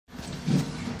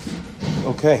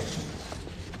Okay,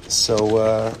 so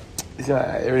I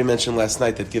already mentioned last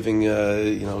night that giving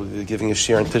a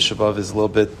share on Tisha B'Av is a little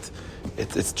bit,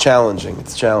 it's challenging.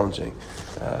 It's challenging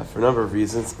for a number of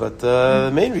reasons, but the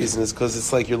main reason is because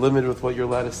it's like you're limited with what you're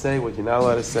allowed to say, what you're not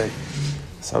allowed to say.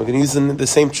 So I'm going to use the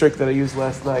same trick that I used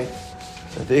last night.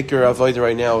 The Iker Avodah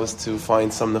right now is to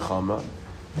find some nechama,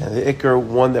 and the Iker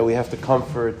one that we have to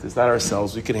comfort is not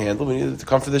ourselves. We can handle. We need to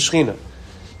comfort the Shechina.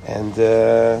 And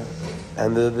the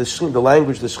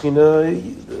language the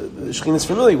Shechina is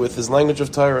familiar with is language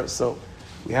of Torah. So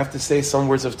we have to say some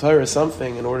words of Torah,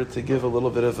 something, in order to give a little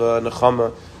bit of a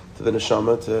nechama to the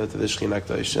neshama, to the Shechina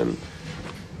K'daysh.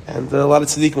 And a lot of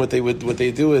tzaddikim, what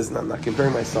they do is, I'm not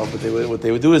comparing myself, but what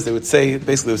they would do is they would say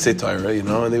Torah,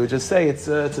 and they would just say it's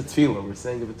a tefillah. We're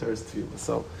saying the Torah is tefillah.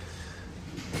 So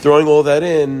throwing all that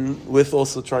in with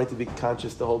also trying to be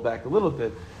conscious to hold back a little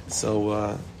bit.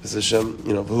 So, Hashem,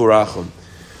 v'hurachum.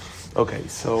 Okay,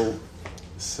 so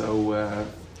it's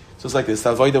like this.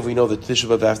 Avodah, we know that Tisha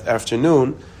B'Av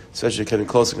afternoon, especially getting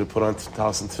closer, going to put on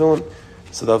talis and tefillin.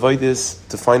 So the avodah is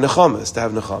to find nechama, is to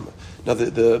have nechama. Now,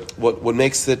 what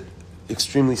makes it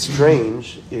extremely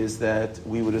strange is that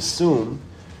we would assume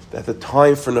that the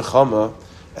time for nechama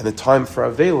and the time for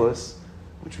avelus,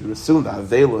 which we would assume that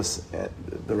avelus,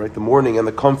 the morning and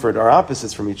the comfort are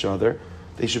opposites from each other.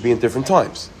 They should be in different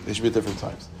times.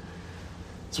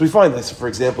 So we find that, so for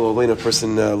example, when a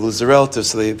person loses a relative,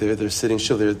 so they're sitting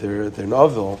still, they're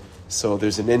novel, so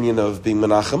there's an inyan of being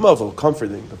menachem avel,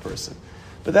 comforting the person.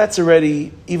 But that's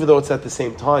already, even though it's at the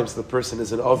same time, so the person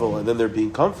is an avel and then they're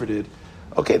being comforted,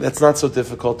 okay, that's not so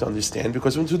difficult to understand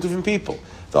because we're two different people.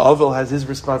 The avel has his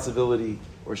responsibility,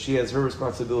 or she has her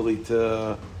responsibility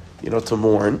to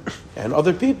mourn, and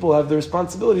other people have the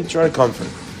responsibility to try to comfort.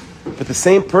 But the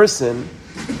same person,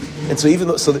 and so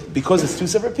because it's two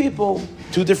separate people,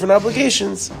 two different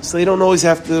obligations, so they don't always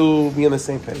have to be on the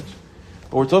same page.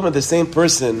 But we're talking about the same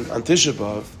person on Tisha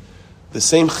B'Av, the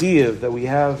same chiyuv that we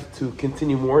have to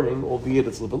continue mourning, albeit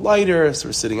it's a little bit lighter, so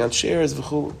we're sitting on chairs,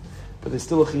 but there's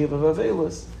still a chiyuv of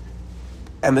avelus.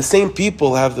 And the same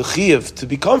people have the chiyuv to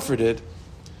be comforted.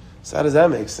 So how does that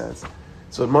make sense?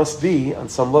 So it must be, on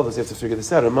some levels, you have to figure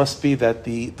this out, it must be that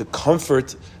the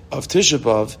comfort of Tisha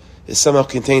B'Av is somehow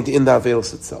contained in the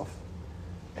avelus itself.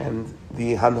 And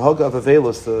the hanhaga of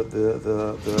avelus,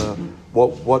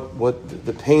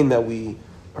 the pain that we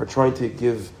are trying to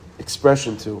give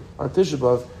expression to on Tisha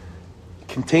B'Av,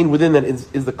 contained within that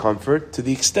is the comfort, to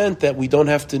the extent that we don't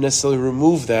have to necessarily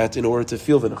remove that in order to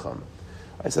feel the nechama.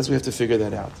 I says we have to figure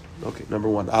that out. Okay, number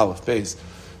one, Aleph, Beis.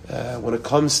 When it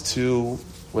comes to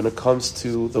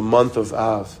the month of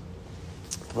Av,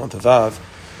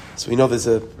 so we know there's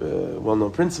a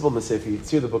well-known principle in the Sefer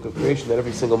Yitzir, the Book of Creation, that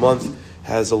every single month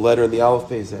has a letter in the Aleph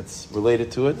Beis that's related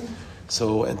to it.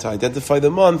 So, and to identify the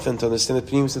month and to understand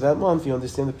the pnimis of that month, you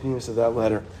understand the pnimis of that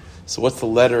letter. So what's the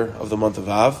letter of the month of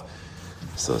Av?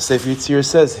 So Sefer Yitzir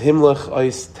says, Himlech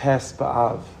Ois Tes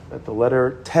B'Av, that the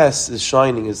letter Tes is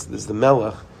shining, is the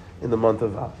Melech in the month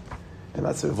of Av. And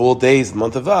that's of all days, the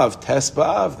month of Av, Tes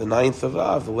B'Av, the 9th of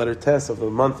Av, the letter Tes of the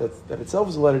month that itself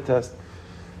is a letter Tes.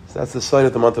 So that's the site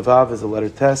of the month of Av, is the letter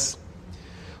Tes.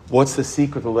 What's the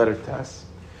secret of the letter Tes?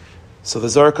 So the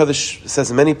Zohar Kadosh says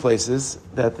in many places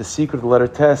that the secret of the letter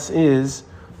Tes is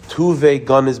Tuve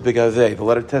Ganis Begaveh. The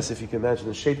letter Tes, if you can imagine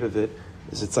the shape of it,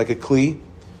 is it's like a kli,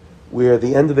 where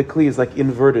the end of the kli is like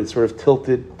inverted, sort of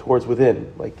tilted towards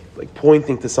within, like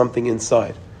pointing to something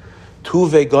inside.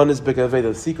 Tuve Ganis Begaveh.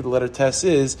 The secret of the letter Tes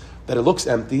is that it looks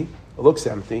empty,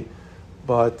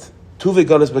 but Tuve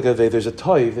Ganis Begaveh, there's a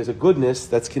toiv, there's a goodness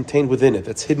that's contained within it,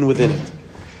 that's hidden within it.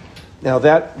 Now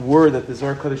that word that the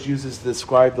Zohar Kodesh uses to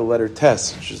describe the letter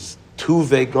Tes, which is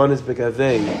Tuve Ganis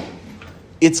Begaveh,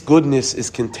 its goodness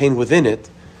is contained within it.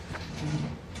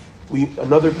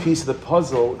 Another piece of the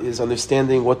puzzle is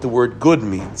understanding what the word good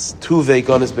means. Tuve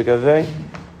Ganis Begaveh.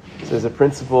 So there's a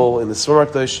principle in the Sumar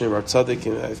K'daysh, Rav Tzaddik,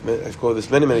 and I've quoted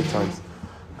this many, many times,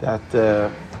 that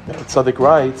Tzaddik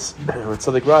writes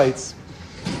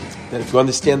that if you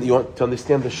want to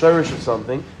understand the shirish of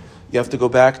something, you have to go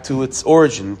back to its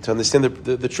origin. To understand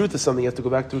the truth of something, you have to go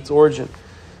back to its origin.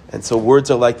 And so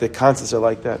words are like that, concepts are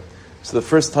like that. So the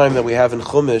first time that we have in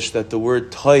Chumash that the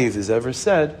word Taiv is ever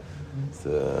said, it's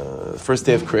the first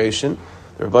day of creation.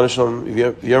 The Rabbanu Shalom,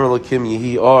 Yom Elokim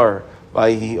Yehi Ar,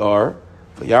 Vayehi Ar,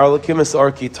 V'yar Elokim Es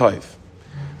Ar Ki Taiv.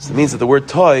 So it means that the word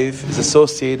Taiv is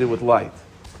associated with light.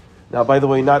 Now, by the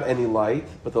way, not any light,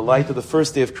 but the light of the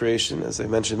first day of creation. As I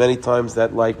mentioned many times,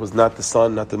 that light was not the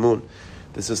sun, not the moon.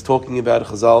 This is talking about,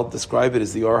 Chazal describe it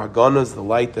as the Or Haganas, the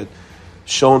light that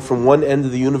shone from one end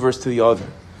of the universe to the other.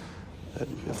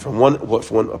 From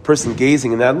a person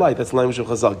gazing in that light, that's the language of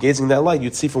Chazal. Gazing in that light,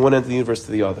 you'd see from one end of the universe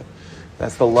to the other.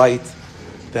 That's the light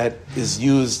that is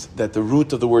used, that the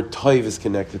root of the word toiv is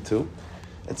connected to.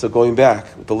 And so going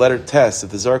back, with the letter tes,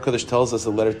 if the Zohar Kodesh tells us the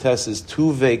letter tes is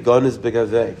tuve gonis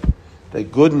begaveh,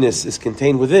 that goodness is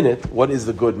contained within it, what is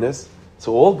the goodness?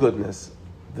 So all goodness,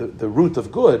 the root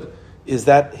of good, is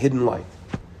that hidden light.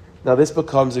 Now this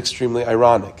becomes extremely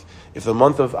ironic. If the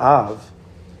month of Av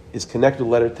is connected to the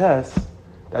letter tes,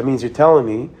 that means you're telling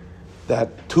me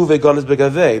that tuve gonis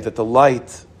begaveh, that the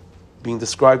light being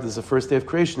described as the first day of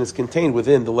creation is contained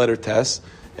within the letter tes,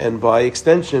 and by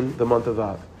extension, the month of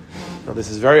Av. Now this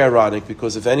is very ironic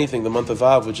because if anything, the month of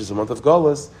Av, which is the month of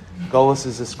Golus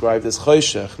is described as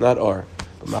choshech, not or.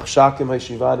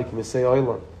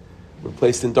 We're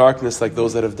placed in darkness like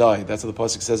those that have died. That's what the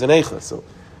pasuk says in Eicha. So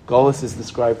Golus is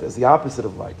described as the opposite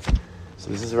of light. So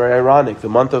this is very ironic. The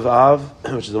month of Av,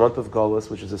 which is the month of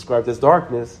Golus, which is described as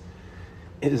darkness,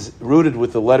 is rooted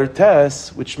with the letter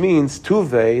tes, which means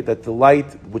tuve, that the light,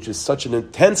 which is such an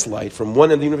intense light from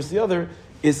one end of the universe to the other,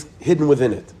 is hidden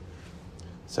within it.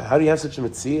 So how do you have such a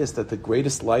mitzvah that the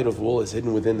greatest light of all is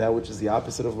hidden within that which is the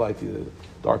opposite of light, the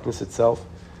darkness itself?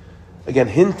 Again,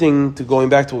 hinting to going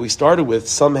back to what we started with,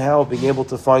 somehow being able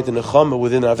to find a nechama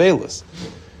within Avelis.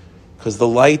 Because the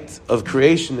light of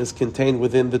creation is contained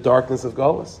within the darkness of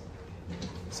Galus.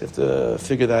 So you have to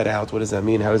figure that out. What does that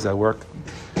mean? How does that work?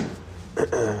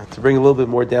 To bring a little bit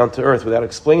more down to earth without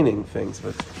explaining things.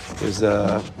 But there's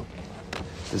a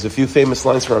few famous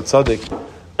lines from our tzaddik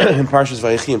in Parshas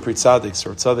Vayechi and Pri Tzaddik. So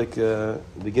our tzaddik, the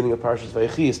beginning of Parshas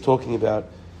Vayechi, is talking about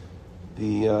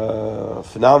the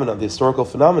phenomenon, the historical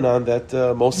phenomenon that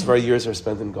most of our years are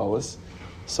spent in Galus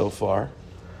so far.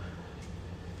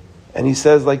 And he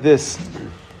says like this.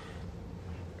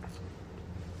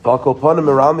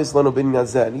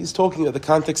 And he's talking, the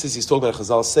context is he's talking about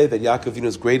Chazal say that Yaakov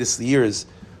Avinu's greatest years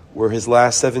were his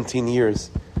last 17 years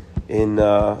in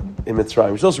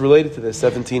Mitzrayim, which is also related to this.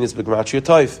 17 is B'Gematria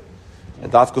Toiv.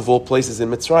 And Dafka of all places in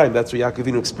Mitzrayim, that's where Yaakov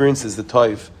Avinu experiences the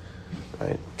Toiv.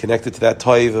 Right? Connected to that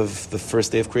Toiv of the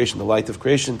first day of creation, the light of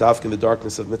creation, Dafka in the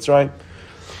darkness of Mitzrayim.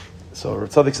 So Rav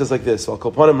Tzaddik says like this,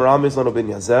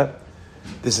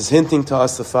 this is hinting to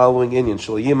us the following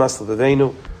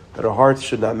inyan, that our hearts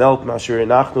should not melt, that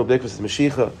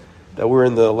we're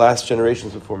in the last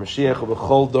generations before Mashiach,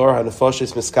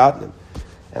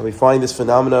 and we find this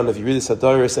phenomenon of Yeridus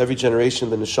Hadaris, every generation,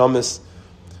 the neshamas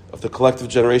of the collective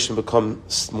generation become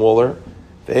smaller.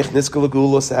 So he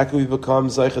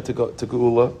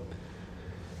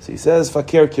says,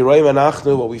 what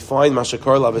we find,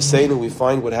 we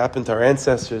find what happened to our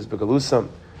ancestors, Begalusam,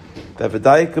 that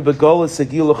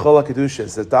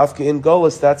Dafka in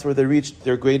Golus, that's where they reached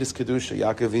their greatest Kedusha.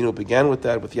 Yaakov Avinu began with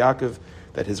that, with Yaakov,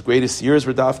 that his greatest years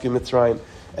were Dafka in Mitzrayim.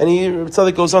 And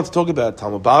Tzaddik goes on to talk about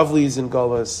Talmud Bavli's in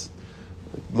Golus,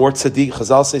 more tzaddik.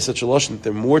 Chazal say such a lashon that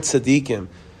they're more tzaddikim.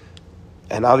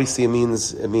 And obviously it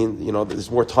means,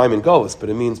 there's more time in Golus, but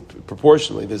it means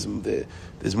proportionally. There's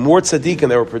more tzaddikim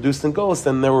that were produced in Golus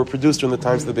than there were produced during the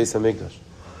times of the Beis HaMikdash.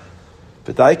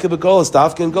 But Daika B'Golus,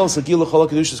 Dafka in Golus, Agilu Chol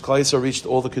HaKadushas, Klal Yisrael reached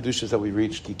all the Kedushas that we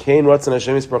reached. Ki Kain Ratzon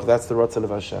Hashem Yisbarach, that's the Ratzon of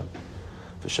Hashem.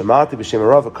 V'Shamati B'Shem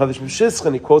Harav, HaKadosh B'Shizcha,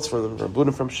 and he quotes from the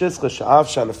Rabbunim from Shizcha, Sha'av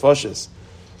Sha'nefashis,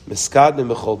 Miskadnim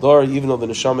B'Chol Dar, even though the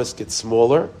Neshamas get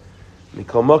smaller,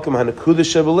 Mikol Mokim HaNekudah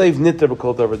Shebelev, Nitter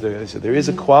B'Kol Dar V'Der. So there is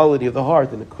a quality of the heart,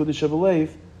 the Nekudah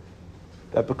Shebelev,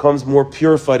 that becomes more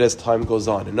purified as time goes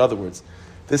on. In other words,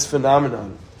 this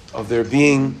phenomenon of there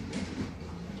being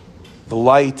the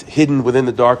light hidden within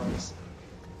the darkness.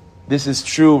 This is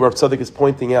true, Rav Tzaddik is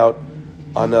pointing out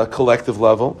on a collective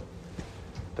level,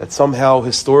 that somehow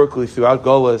historically throughout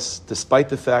Golus, despite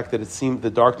the fact that the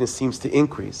darkness seems to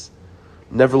increase,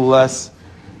 nevertheless,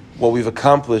 what we've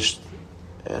accomplished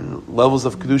and levels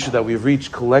of Kedusha that we've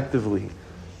reached collectively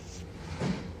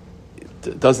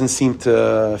doesn't seem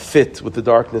to fit with the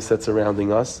darkness that's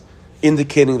surrounding us,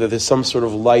 indicating that there's some sort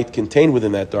of light contained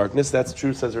within that darkness. That's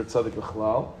true, says Rav Tzaddik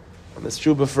B'Chalal. And that's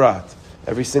true b'frat.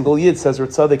 Every single yid, says Rav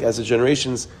Tzaddik, as the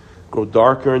generations grow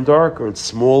darker and darker and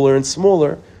smaller,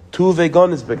 tuve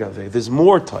gonis begaveh. There's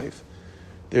more taif.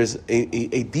 There's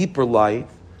a deeper light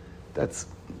that's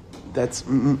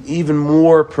even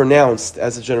more pronounced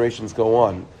as the generations go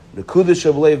on. The Nekudah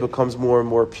Shebelev becomes more and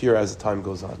more pure as the time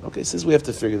goes on. Okay, so we have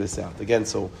to figure this out. Again,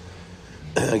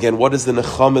 what is the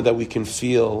nechama that we can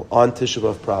feel on Tisha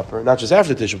B'Av proper? Not just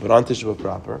after Tisha, but on Tisha B'Av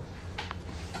proper.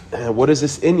 What is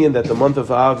this inyan that the month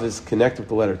of Av is connected with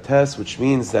the letter Tes, which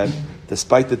means that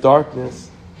despite the darkness,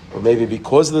 or maybe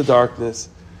because of the darkness,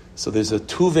 so there's a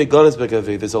tuve ganas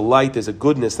begaveh, there's a light, there's a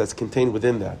goodness that's contained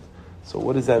within that. So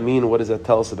what does that mean? What does that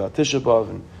tell us about Tisha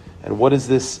B'Av? And what is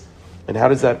this? And how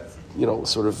does that,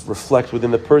 sort of reflect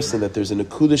within the person that there's a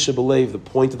Nekuda Shebelev, the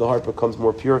point of the heart becomes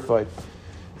more purified.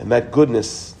 And that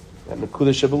goodness, that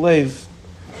Nekuda Shebelev,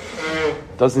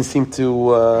 doesn't seem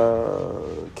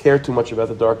to care too much about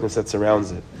the darkness that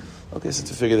surrounds it. Okay, so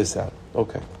to figure this out.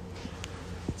 Okay.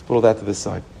 Let's put all that to the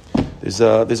side. There's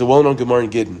a well-known Gemara in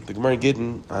Gittin. The Gemara in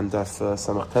Gittin, on Daf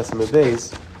Samach Tes Amud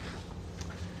Beis,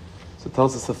 so it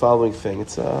tells us the following thing.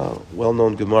 It's a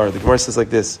well-known Gemara. The Gemara says like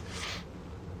this.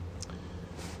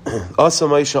 Asa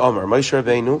Moshe Amar, Moshe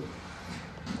Rabbeinu,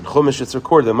 in Chumash it's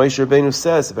recorded that Moshe Rabbeinu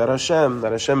says about Hashem,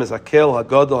 that Hashem is Hakel,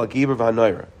 HaGadol, HaGibur,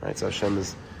 v'Hanayra. Right, so Hashem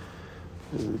is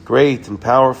great and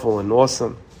powerful and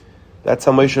awesome. That's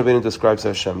how Moshe Rabbeinu describes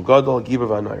Hashem. Gadol, HaGibur,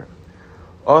 v'Hanayra.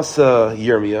 Asa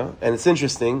Yirmiyah, and it's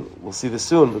interesting, we'll see this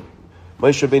soon, but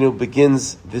Moshe Rabbeinu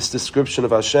begins this description of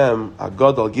Hashem,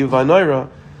 HaGadol, HaGibur, v'Hanayra,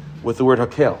 with the word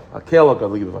Hakel. Hakel,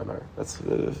 HaGadol, HaGibur, v'Hanayra. That's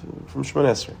from Shemon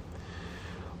Esrei.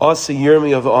 Asa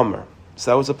Yirmi of Amr. So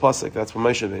that was a pasuk. That's what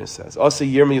Moshe Rabbeinu says. Asa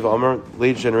Yirmi of Amr.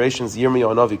 Later generations, Yirmi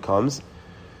Anavi comes,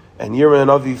 and Yirmi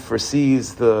Anavi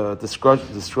foresees the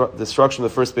destruction of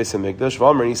the first base of Mikdash.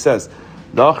 Amr, and he says,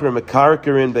 Nachar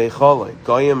mekarkerin beichalei.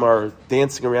 Goyim are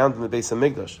dancing around in the base of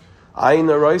Mikdash. Ayin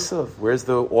araisav. Where's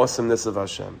the awesomeness of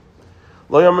Hashem?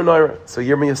 Lo Yamar Noira. So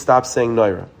Yirmi stops saying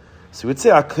Noira. So we would say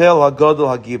Akel Hagadol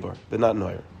Hagibor, but not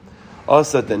Noira.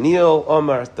 Also, Daniel,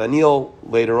 Omar, Daniel,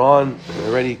 later on,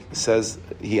 already says,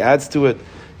 he adds to it,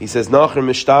 he says, Nachar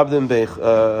mishtabdim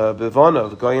bevana,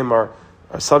 the Goyim are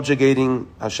subjugating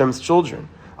Hashem's children.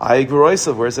 Ayig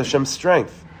v'roisav, where's Hashem's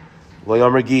strength? Lo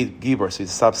Yomer Gibor, so he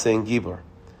stops saying Gibor.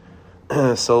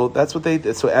 So that's what they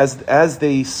did. So as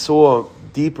they saw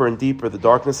deeper and deeper the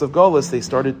darkness of Golus, they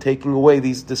started taking away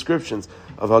these descriptions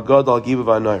of Hagad al-Gibor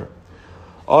v'Hanayra.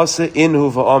 Asa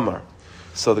inhu v'Amar.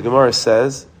 So the Gemara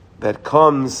says, that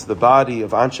comes the body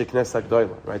of Anshe Knesset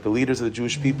Agdoila, right? The leaders of the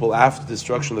Jewish people after the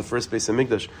destruction of the first base of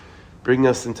Mikdash, bringing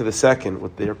us into the second.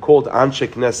 What they are called Anshe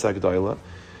Knesset Agdoila,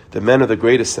 the men of the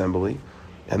great assembly,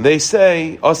 and they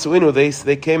say, Asuinu,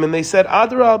 they came and they said,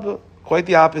 Adrab, quite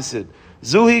the opposite.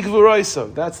 Zuhi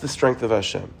Gvuroisa, that's the strength of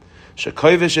Hashem.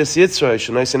 Shekoivish es Yitzray,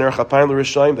 Shenoisen Erech Apayim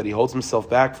l'Rishayim, that he holds himself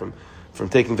back from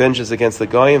taking vengeance against the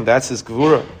Goyim, that's his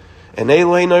Gvura. And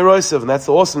that's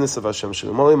the awesomeness of Hashem. If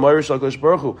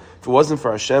it wasn't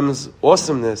for Hashem's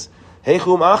awesomeness, how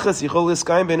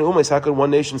could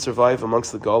one nation survive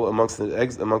amongst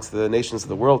the nations of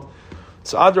the world?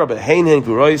 So Adrabah,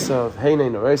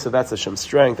 that's Hashem's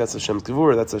strength, that's Hashem's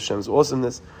gevurah, that's Hashem's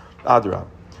awesomeness. Adrabah.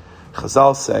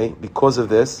 Chazal say, because of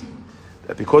this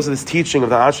teaching of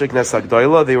the Anshe Knesset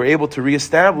Agdoila, they were able to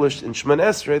reestablish in Shemon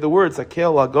Esrei the words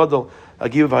Hakel, Hagadol,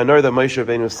 Hagibur v'Hanayra that Moshe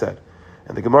Rabbeinu said.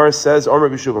 And the Gemara says, Omer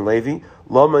B'Shuv and Levi,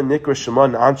 Lama Nikra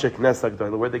Sheman Anshe Knesset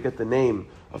Agdoila, where they get the name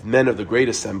of men of the great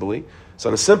assembly. So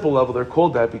on a simple level, they're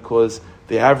called that because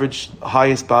the average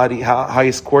highest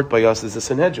court by us is the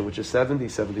Sanhedrin, which is 70,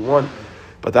 71.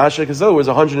 But the Anshe Knesset was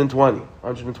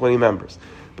 120 members.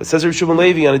 But says B'Shuv and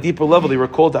Levi, on a deeper level, they were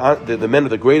called the men of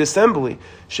the great assembly,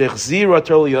 Sheikh Zira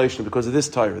Torah Yashna, because of this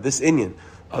Torah, this Inyan.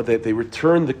 They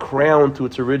returned the crown to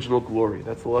its original glory.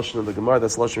 That's the lashon of the Gemara.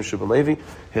 That's the lashon of Shubin Levi.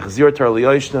 Hechzir tar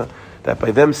liyashna. That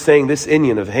by them saying this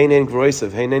inyan of Heinein Gvoisav,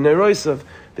 Heinein Neiroisav,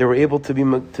 they were able to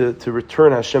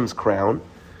return Hashem's crown,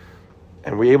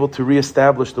 and were able to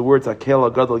reestablish the words Hakel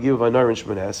Hagadol Hagibur v'Hanayra in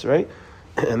Shemon Esrei, right?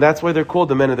 And that's why they're called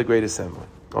the men of the great assembly.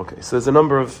 Okay, so there's a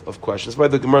number of questions. Why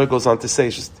the Gemara goes on to say,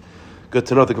 it's just good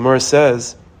to know. The Gemara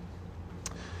says.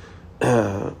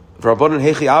 The Gemara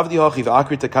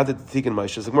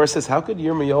says, how could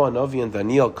Yirmiyahu, Navi, and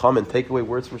Daniel come and take away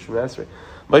words from Shemon Esrei?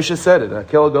 Moshe said it.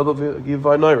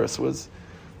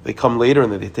 They come later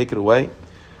and then they take it away.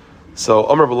 So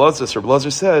Amar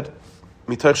Belazar said,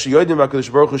 because they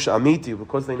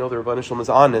know the Rebbeinu Shalom is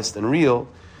honest and real,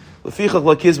 but they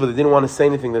didn't want to say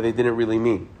anything that they didn't really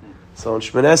mean. So in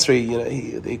Shemon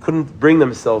Esrei, they couldn't bring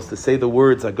themselves to say the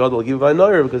words Hagadol Hagibur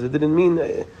v'Hanayra because it didn't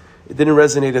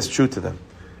resonate as true to them.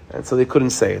 And so they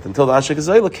couldn't say it until the Anshe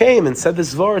Knesset came and said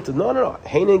this Zvar to no.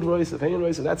 Heinein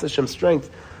Gvoisav, that's Hashem's strength.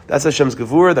 That's Hashem's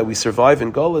gevurah, that we survive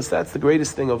in Golus. That's the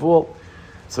greatest thing of all.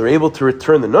 So they're able to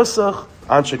return the Nusach,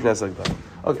 Anshe Knesset.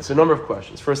 Okay, so a number of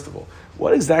questions. First of all,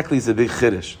 what exactly is the big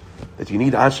chiddush that you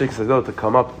need Anshe Knesset to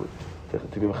come up with,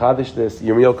 to be mechadish this?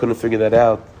 Yirmiyahu couldn't figure that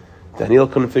out. Daniel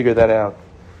couldn't figure that out.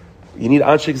 You need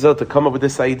Anshe Knesset to come up with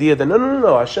this idea that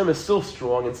no, Hashem is still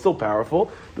strong and still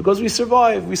powerful because we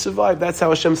survive. That's how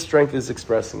Hashem's strength is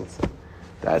expressing itself.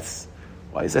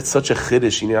 Why is that such a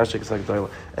chiddush? You need Anshe Knesset.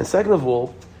 And second of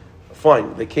all,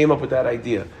 fine, they came up with that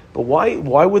idea, but why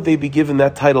would they be given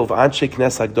that title of Anshe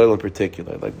Knesset in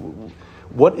particular?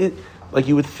 Like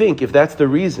you would think if that's the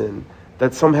reason,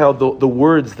 that somehow the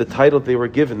words, the title they were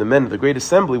given, the men of the Great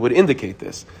Assembly, would indicate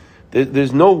this.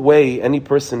 There's no way any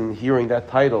person hearing that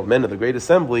title, men of the Great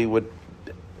Assembly, would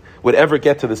ever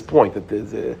get to this point,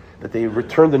 that they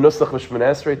returned the Nusach of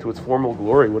Shemoneh Esrei to its formal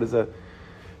glory. What is that?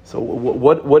 So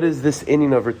what is this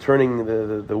inning of returning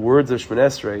the words of Shemoneh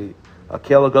Esrei,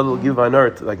 Akel Gadol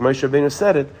Givanart, like Moshe Rabbeinu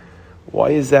said it?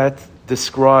 Why is that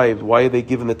described? Why are they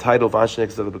given the title of Anshe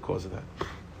Ekzada because of that?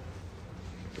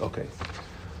 Okay.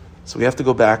 So we have to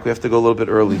go back. We have to go a little bit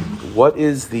early.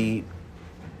 What's the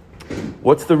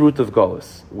root of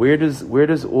Galus? Where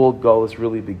does all Galus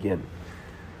really begin?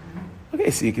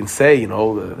 Okay, so you can say,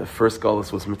 the first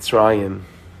Galus was Mitzrayim.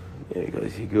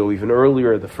 You go even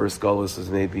earlier. The first Galus was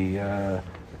maybe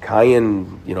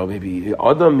Cain. Maybe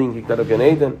Adam being kicked out of Gan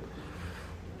Eden.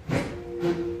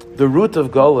 The root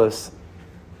of Galus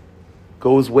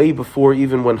goes way before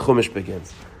even when Chumash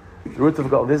begins. The root of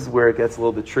Galus, this is where it gets a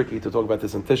little bit tricky to talk about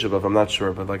this in Tisha B'Av, I'm not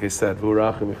sure, but like I said, so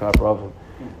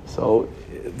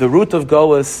the root of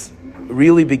Galus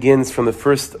really begins from the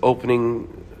first opening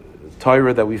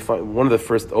Torah that we find, one of the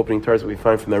first opening Torahs that we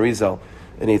find from the Arizal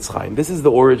in Eitz Chaim. This is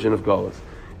the origin of Galus.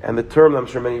 And the term I'm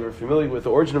sure many of you are familiar with, the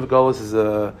origin of Galus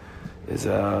is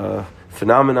a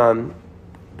phenomenon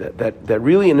that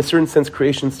really, in a certain sense,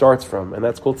 creation starts from, and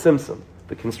that's called Tzimtzum,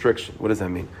 the constriction. What does that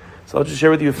mean? So I'll just share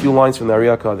with you a few lines from the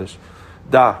Ariyah Kaddish.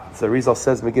 So Arizal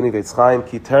says, in the beginning of Eitz Chaim,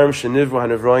 Ki terem shenivru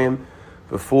hanevroyim,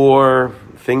 before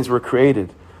things were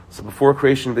created. So before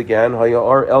creation began,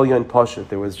 Hayar Elyon Pashat,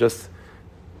 there was just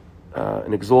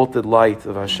an exalted light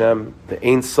of Hashem, the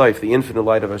Ein Sof, the infinite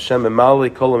light of Hashem,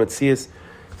 Emalei Kol HaMetzias,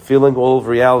 filling all of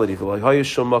reality.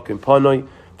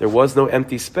 There was no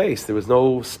empty space. There was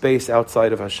no space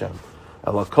outside of Hashem.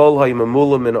 Everything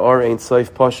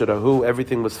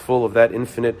was full of that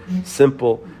infinite,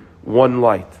 simple, one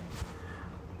light.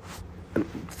 And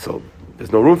so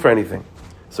there's no room for anything.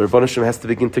 So Rebbeinu Shalom has to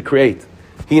begin to create.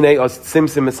 What the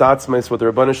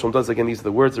Rebbeinu Shalom does, again, these are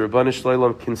the words, the Rebbeinu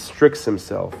Shalom constricts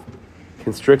himself.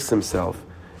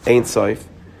 Ein Sof.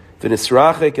 Hashem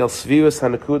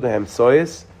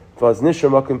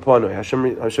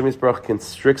Yisbarach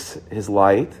constricts his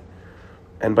light,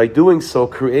 and by doing so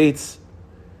creates,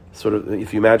 sort of,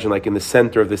 if you imagine like in the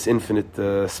center of this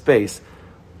infinite space,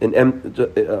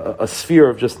 a sphere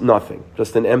of just nothing,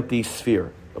 just an empty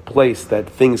sphere, a place that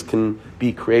things can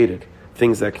be created,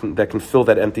 things that can fill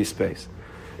that empty space.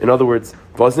 In other words,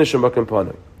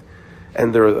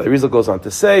 and the Arizal goes on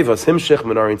to say,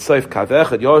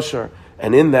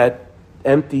 and in that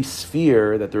empty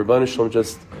sphere that the Rebbeinu Shalom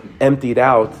just emptied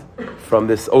out from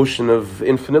this ocean of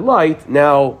infinite light,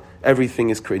 now everything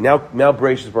is created. Now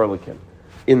Bereishis Barlikin,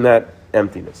 in that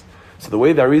emptiness. So the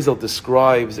way the Arizal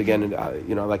describes, again,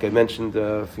 like I mentioned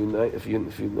a few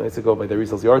nights ago by the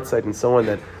Arizal's yard site and so on,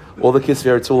 that all the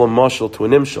Kisvei Artzul are mashal to a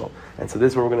nimshal. And so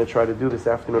this is what we're going to try to do this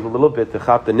afternoon a little bit, to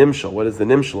chap the nimshal. What is the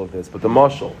nimshal of this? But the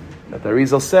mashal that the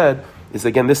Arizal said is,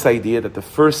 again, this idea that the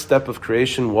first step of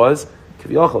creation was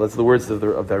that's the words of the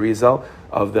Arizal,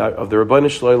 of the Rebbeinu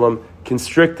Shalom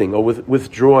constricting or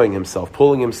withdrawing himself,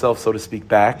 pulling himself, so to speak,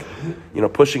 back,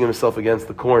 pushing himself against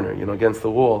the corner, against the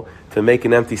wall, to make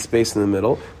an empty space in the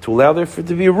middle, to allow there to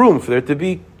be a room, for there to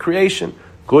be creation,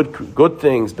 good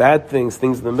things, bad things,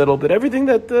 things in the middle, but everything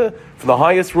that, from the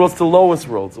highest worlds to the lowest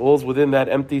worlds, all is within that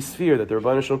empty sphere that the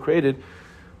Rebbeinu Shalom created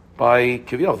by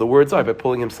the words are, by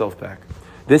pulling himself back.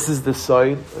 This is the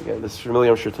side, again, this is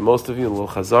familiar, I'm sure, to most of you, a little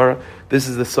Chazara. This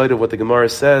is the side of what the Gemara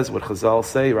says, what Chazal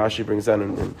say. Rashi brings down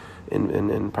in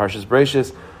Parshas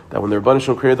Bereishis, that when the Rebbeinu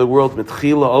Shalom created the world,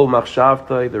 Mitchila ol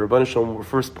machshavtai, the Rebbeinu Shalom were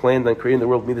first planned on creating the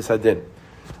world Midas Hadin,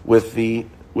 with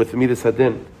Midas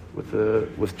Hadin,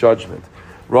 with judgment.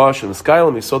 Rosh and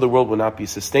Skylam, we saw the world would not be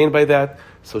sustained by that,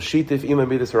 so Shitif ima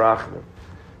Midas Rachman.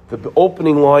 The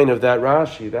opening line of that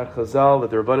Rashi, that Chazal, that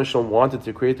the Rebbeinu Shalom wanted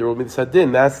to create the world Midas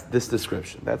Hadin, that's this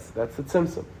description. That's the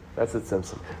Tzimtzum. That's the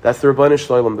Tzimtzum. That's the Rebbeinu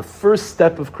Shalom, the first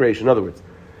step of creation. In other words,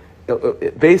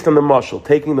 based on the mashal,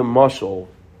 taking the mashal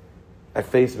at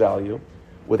face value,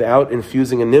 without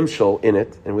infusing a nimshal in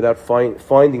it, and without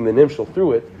finding the nimshal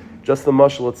through it, just the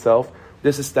mashal itself,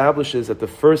 this establishes that the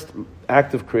first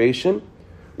act of creation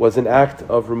was an act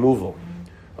of removal,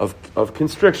 of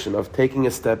constriction, of taking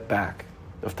a step back.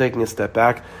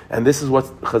 And this is what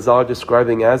Chazal are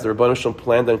describing as the Rebbeinu Shalom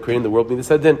planned on creating the world Midas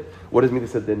Hadin. What does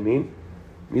Midas Hadin mean?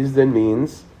 Midas Hadin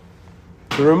means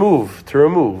to remove.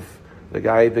 The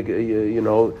guy,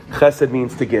 Chesed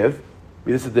means to give.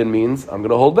 Midas Hadin means I'm going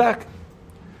to hold back.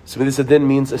 So Midas Hadin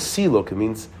means a siluk. It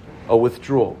means a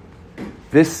withdrawal.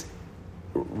 This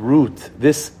root,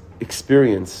 this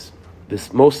experience,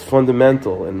 this most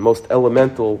fundamental and most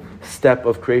elemental step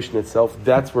of creation itself,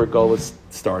 that's where Golus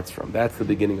starts from. That's the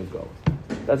beginning of Golus.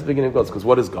 That's the beginning of Golus. Because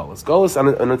what is Golus? Golus,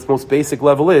 on its most basic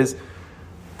level, is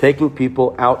taking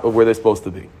people out of where they're supposed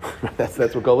to be. That's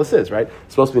what Golus is, right?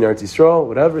 It's supposed to be in Eretz Yisrael,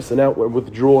 whatever, so now we're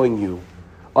withdrawing you.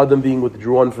 Adam being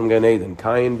withdrawn from Gan Eden,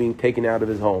 Cain being taken out of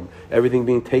his home, everything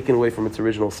being taken away from its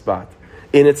original spot.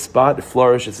 In its spot, it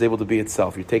flourishes, it's able to be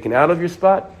itself. You're taken out of your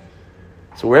spot,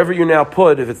 so wherever you're now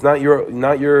put, if it's not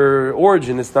your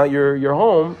origin, it's not your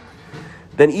home,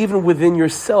 then even within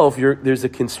yourself, there's a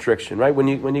constriction, right? When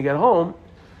you get home,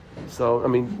 so, I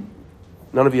mean,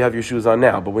 none of you have your shoes on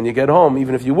now, but when you get home,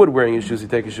 even if you would wearing your shoes, you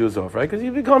take your shoes off, right? Because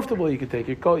you'd be comfortable. You could take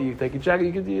your coat, you could take your jacket,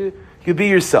 you could be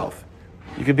yourself.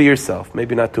 You could be yourself.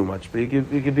 Maybe not too much, but you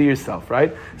could be yourself,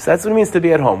 right? So that's what it means to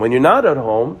be at home. When you're not at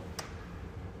home,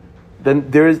 then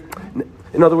there is,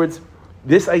 in other words,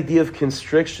 this idea of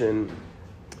constriction,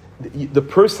 the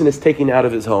person is taken out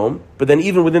of his home, but then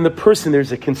even within the person,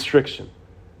 there's a constriction.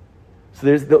 So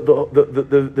there's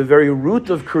the very root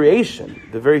of creation,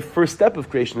 the very first step of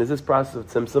creation is this process of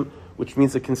tzimtzum, which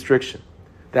means a constriction.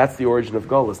 That's the origin of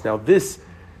Golus. Now this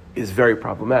is very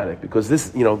problematic because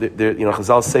this,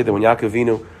 Chazal say that when Yaakov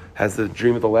Avinu has the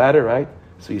dream of the ladder, right?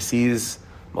 So he sees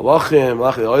Malachim,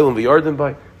 Oilim, V'Yarden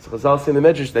by. So Chazal say in the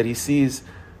Medrash that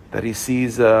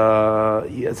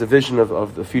he has a vision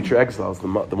of the future exiles, the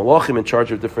Malachim in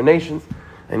charge of different nations,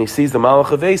 and he sees the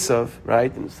Malach of Esav,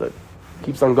 right? And so it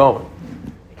keeps on going.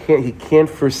 He can't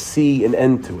foresee an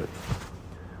end to it.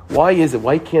 Why is it?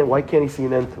 Why can't he see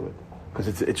an end to it?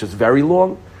 Because it's just very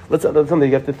long. That's something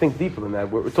you have to think deeper than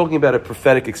that. We're talking about a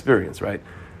prophetic experience, right?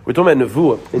 We're talking about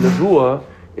Nevuah. In Nevuah,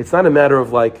 it's not a matter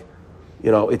of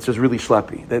it's just really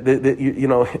schleppy.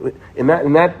 In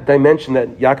that dimension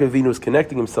that Yaakov Avinu is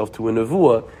connecting himself to a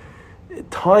Nevuah,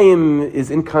 time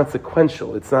is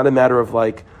inconsequential. It's not a matter of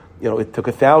it took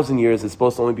 1,000 years, it's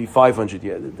supposed to only be 500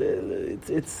 years.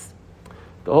 It's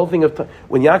the whole thing of time.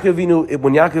 When Yaakov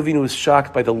Avinu is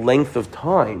shocked by the length of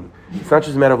time, it's not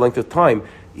just a matter of length of time.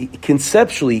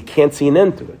 Conceptually, he can't see an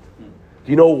end to it.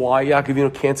 Do you know why Yaakov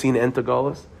Avinu can't see an end to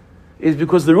Golus? It's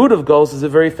because the root of Golus is the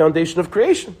very foundation of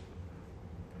creation.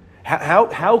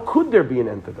 How could there be an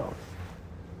end to Golus?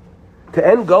 To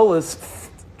end Golus,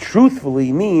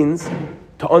 truthfully, means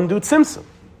to undo Tzimtzum.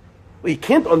 Well, you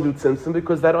can't undo Tzimtzum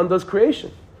because that undoes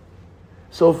creation.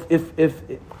 So if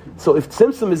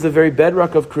Tzimtzum is the very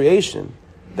bedrock of creation,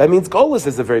 that means Golus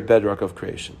is the very bedrock of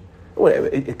creation. Well,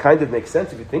 it kind of makes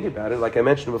sense if you think about it. Like I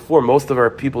mentioned before, most of our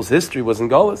people's history was in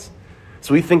Golus.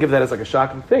 So we think of that as a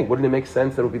shocking thing. Wouldn't it make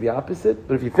sense that it would be the opposite?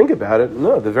 But if you think about it,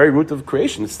 no, the very root of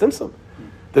creation is Tzimtzum.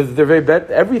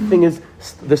 Everything is,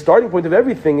 the starting point of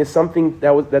everything is something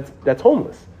that's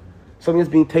homeless. Something that's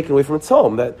being taken away from its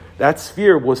home. That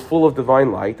sphere was full of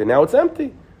divine light, and now it's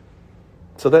empty.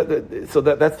 So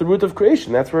that's the root of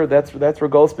creation. That's where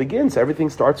Golus begins. Everything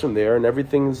starts from there, and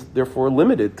everything is therefore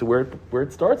limited to where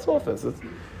it starts off as.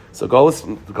 So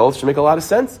Golus should make a lot of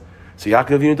sense. So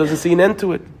Yaakov Avinu doesn't see an end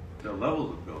to it. There are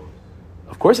levels of Golus.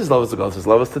 Of course, there's levels of Golus. There's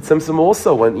levels to Tzimtzum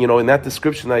also. When in that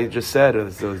description I just said,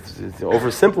 it's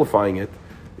oversimplifying it.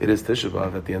 It is Tisha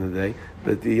B'Av at the end of the day.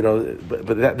 But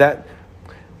that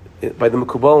by the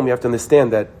Mekubalim, you have to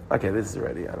understand that. Okay, this is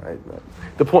already all right.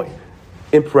 The point.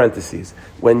 In parentheses,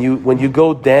 when you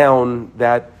go down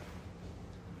that,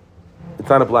 it's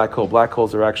not a black hole. Black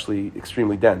holes are actually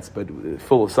extremely dense, but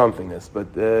full of somethingness.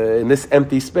 But in this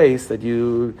empty space, it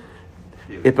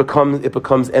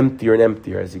becomes emptier and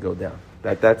emptier as you go down.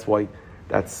 That's why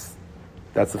that's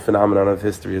the phenomenon of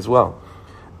history as well.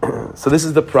 So this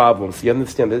is the problem. So you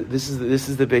understand that this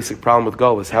is the basic problem with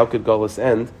Golus. How could Golus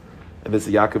end? And this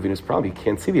is Yaakov Avinu's problem. You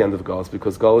can't see the end of Golus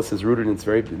because Golus is rooted in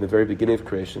the very beginning of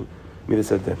creation.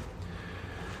 So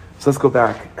let's go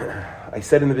back. I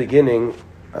said in the beginning,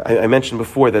 I mentioned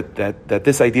before that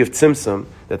this idea of tzimtzum,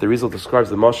 that the Rizal describes,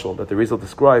 the mashal, that the Rizal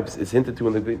describes, is hinted to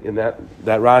in that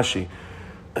Rashi.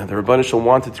 And the Rebbeinu Shalom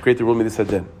wanted to create the rule Midas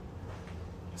Hadin.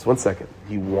 So 1 second.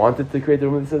 He wanted to create the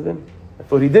rule Midas Hadin? I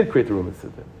thought he did create the rule Midas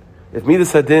Hadin. If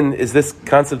Midas Hadin is this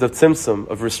concept of tzimtzum,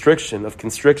 of restriction, of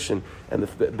constriction, and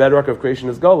the bedrock of creation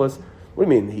is Golus, what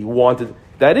do you mean? He wanted,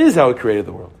 that is how he created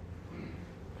the world.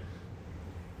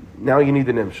 Now you need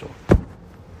the Nimshal.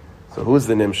 So who is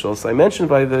the Nimshal? So I mentioned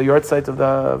by the yard site of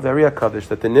the Ariya Kaddish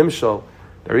that the Nimshal,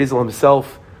 the Arizal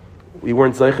himself, we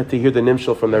weren't zeichet to hear the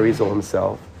Nimshal from the Arizal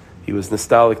himself. He was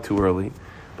nostalgic too early.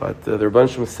 But the Rebbeinu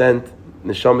Shalom sent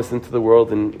Neshamas into the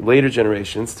world in later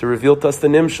generations to reveal to us the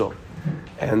Nimshal.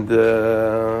 And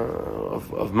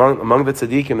among the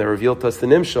tzaddikim that revealed to us the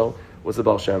Nimshal was the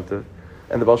Baal Shem Tov.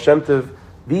 And the Baal Shem Tov,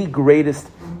 the greatest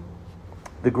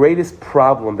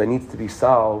problem that needs to be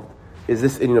solved is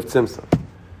this inyan of tzimtzum.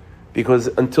 Because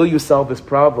until you solve this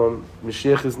problem,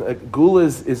 Mashiach Gula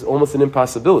is almost an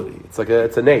impossibility. It's like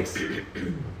a nace.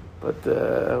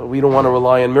 But we don't want to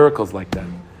rely on miracles like that.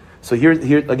 So here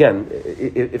again,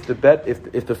 if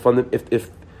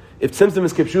tzimtzum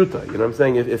is kipshuta, you know what I'm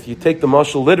saying? If you take the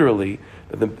mashal literally,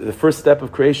 the first step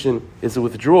of creation is a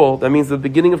withdrawal. That means the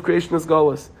beginning of creation is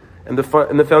galus, and the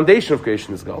foundation of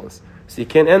creation is galus. So you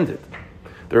can't end it.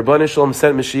 The Rabban Shalom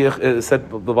sent Mashiach, sent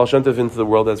the Baal Shem Tov into the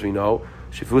world, as we know.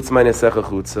 That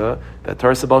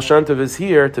Tarsa Baal Shem Tov is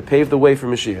here to pave the way for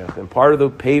Mashiach, and part of the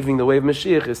paving the way of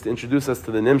Mashiach is to introduce us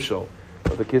to the nimshol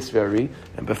of the Kisveri,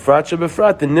 and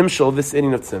befrat the nimshol of this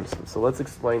inyan of tzimtzum. So let's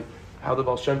explain how the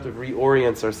Baal Shem Tov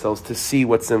reorients ourselves to see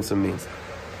what tzimtzum means.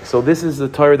 So this is the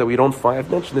Torah that we don't find. I've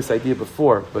mentioned this idea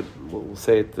before, but we'll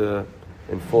say it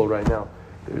in full right now.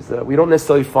 We don't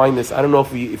necessarily find this. I don't know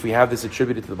if we have this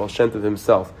attributed to the Baal Shem Tov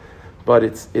himself, but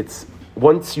it's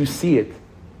once you see it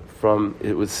from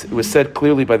it was said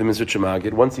clearly by the Mizrach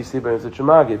Magid. Once you see it by the Mizrach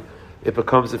Magid, it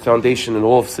becomes a foundation in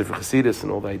all of Sefer Chasidus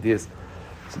and all the ideas.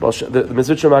 So the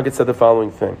Mizrach Magid said the following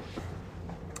thing.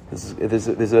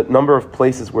 There's a number of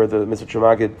places where the Mizrach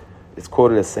Magid is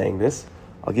quoted as saying this.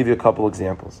 I'll give you a couple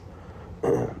examples.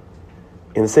 In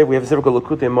the same, we have a sefer called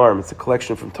Lakutei Marim. It's a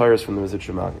collection from Torahs from the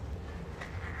Mizrach Magid.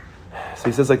 So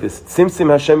he says like this: Tzimtzum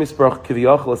Hashem Yisparach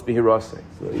Kiviyachol Es Bihiraseh.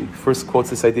 So he first quotes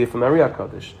this idea from the Ari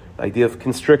HaKadosh, the idea of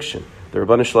constriction. The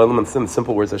Rabban Shalom, in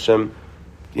simple words, Hashem,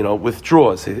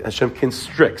 withdraws. Hashem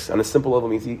constricts. On a simple level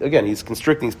means he's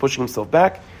constricting. He's pushing himself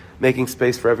back, making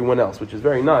space for everyone else, which is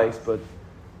very nice, but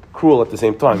cruel at the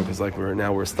same time because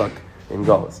we're stuck in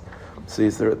Galus. So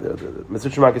the Mr.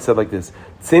 Shemaki said like this: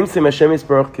 Tzimtzum Hashem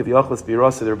Yisparach Kiviyachol Es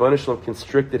Bihiraseh. The Rabban Shalom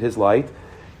constricted his light.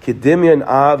 Kedimyan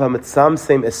av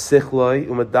hamitzamsem esichloi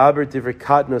umadaber divrei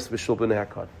katnos v'shul b'nei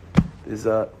hakad. Is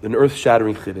an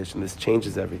earth-shattering chiddush, and this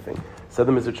changes everything. Said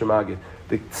the Mizrach Magid,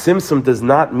 the tzimtzum does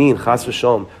not mean chas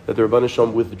v'shalom that the Rebbeinu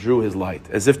Shalom withdrew his light,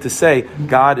 as if to say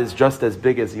God is just as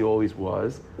big as he always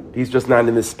was. He's just not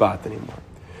in this spot anymore.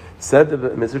 Said the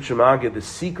Mizrach Magid, the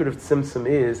secret of tzimtzum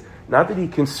is not that he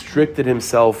constricted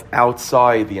himself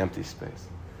outside the empty space,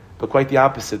 but quite the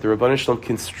opposite. The Rebbeinu Shalom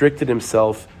constricted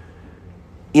himself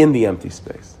in the empty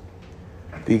space.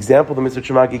 The example the Mr.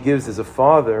 Chamagi gives is a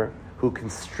father who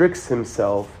constricts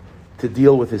himself to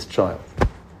deal with his child.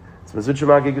 So Mr.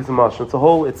 Chamagi gives a mashal.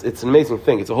 It's an amazing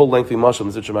thing. It's a whole lengthy mashal.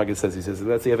 Mr. Chamagi says,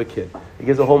 let's say you have a kid. He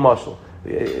gives a whole mashal.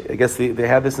 I guess they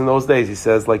had this in those days. He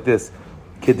says like this: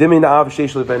 Kedimin av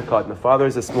sheish ben katan. The father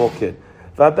is a small kid.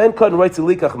 Ben katan writes a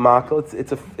likach makel.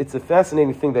 It's a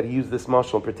fascinating thing that he used this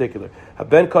mashal in particular.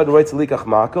 Ben katan writes a likach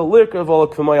makel. Lirka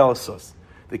volak f'may alasus.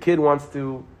 The kid wants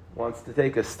to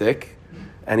take a stick,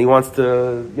 and he wants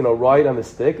to ride on the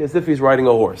stick as if he's riding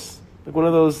a horse, like one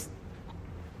of those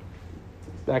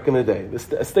back in the day, a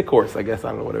stick horse. I guess I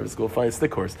don't know, whatever it's called. Find a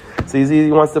stick horse. So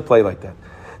he wants to play like that.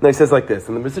 Now he says like this,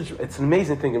 and it's an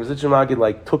amazing thing. The Mizrach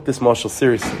Magid took this mashal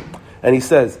seriously, and he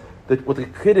says that what the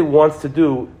kid wants to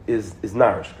do is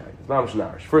narish. It's not much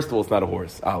narish. First of all, it's not a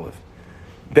horse. Aleph.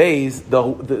 Bays the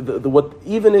what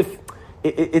even if.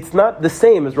 It's not the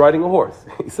same as riding a horse.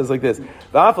 He says like this: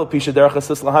 because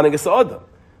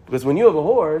when you have a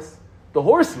horse, the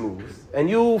horse moves, and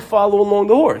you follow along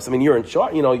the horse. I mean, you're in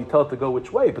charge. You tell it to go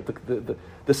which way, but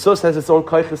the sus has its own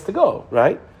kaiches to go,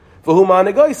 right? But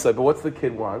what's the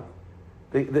kid want?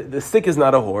 The stick is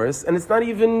not a horse, and it's not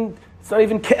even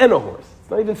ke'en a horse.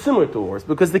 It's not even similar to a horse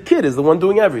because the kid is the one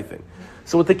doing everything.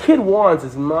 So what the kid wants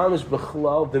is mamish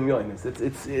b'chlal demyonis.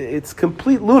 It's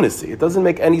complete lunacy. It doesn't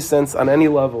make any sense on any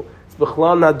level. It's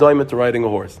b'chlal not doimet to riding a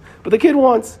horse. But the kid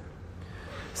wants.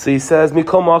 So he says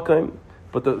mikol makayim,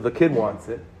 but the kid wants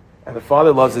it, and the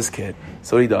father loves his kid.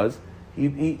 So he does.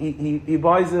 He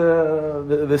buys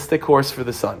the stick horse for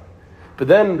the son. But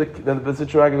then the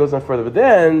B'Zicharaga goes on further. But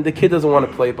then the kid doesn't want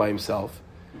to play it by himself.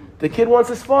 The kid wants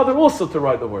his father also to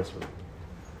ride the horse with him.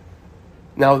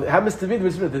 Now, it happens to be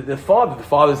the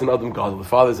father's an Adam Gadol. The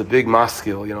father's a big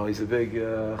maskil, he's a big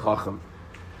chacham.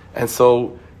 And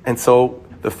so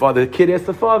the kid asks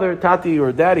the father, Tati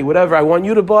or Daddy, whatever, I want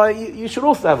you to buy, you should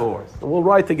also have a horse. And we'll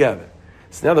ride together.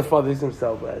 So now the father thinks to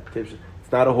himself,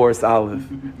 it's not a horse, Aleph.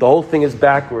 The whole thing is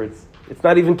backwards. It's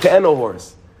not even ke'en a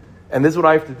horse. And this is what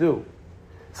I have to do.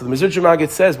 So the Mizrach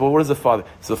Magid says, well, what does the father?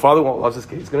 So the father loves his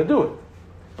kid, he's going to do it.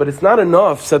 But it's not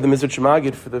enough, said the Mizrach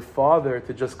Magid, for the father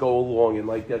to just go along and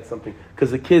get something,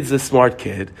 because the kid's a smart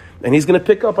kid, and he's going to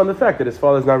pick up on the fact that his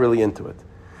father's not really into it.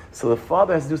 So the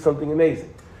father has to do something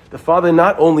amazing. The father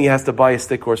not only has to buy a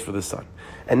stick horse for the son,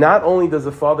 and not only does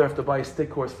the father have to buy a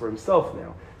stick horse for himself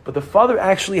now, but the father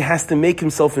actually has to make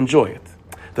himself enjoy it.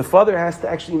 The father has to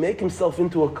actually make himself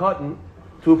into a cotton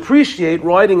to appreciate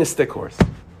riding a stick horse.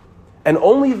 And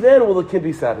only then will the kid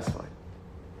be satisfied.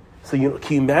 So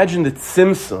can you imagine the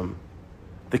tzimtzum,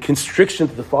 the constriction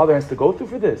that the father has to go through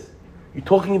for this? You're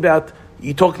talking about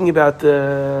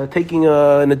taking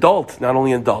an adult, not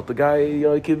only an adult. The guy,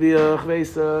 it could be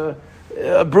a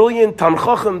brilliant tam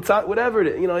chacham, whatever it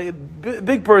is. A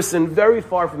big person, very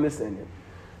far from this Indian,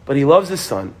 but he loves his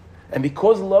son, and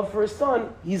because of love for his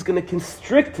son, he's going to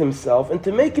constrict himself and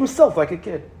to make himself like a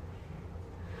kid.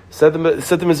 Said the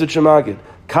Mizrach Magid,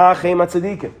 Ka'achem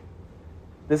HaTzadikim.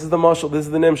 This is the mashal. This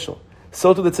is the nimshal.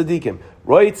 So to the tzaddikim.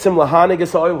 Roitzim lahanig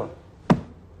es ha'olam.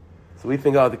 So we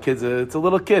think, the kid's it's a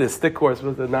little kid, a stick horse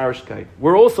with a nourished guy.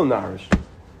 We're also nourished.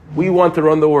 We want to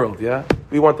run the world, yeah?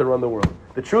 We want to run the world.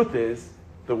 The truth is,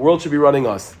 the world should be running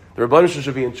us. The Rebbeinu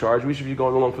should be in charge. We should be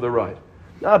going along for the ride.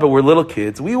 But we're little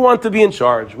kids. We want to be in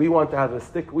charge. We want to have a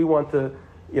stick. We want to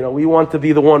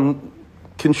be the one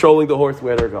controlling the horse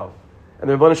where they go. And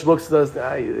the Rebbeinu looks at us,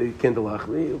 kindlach.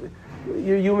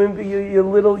 You're human.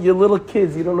 You're little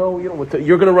kids. You don't know.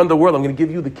 You're going to run the world. I'm going to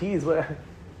give you the keys.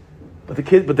 But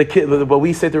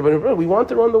we say to Rebbeinu, we want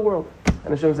to run the world. And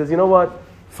Hashem says, you know what?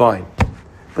 Fine.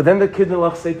 But then the kid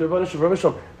say to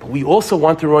Rebbeinu, but we also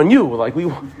want to run you. Like we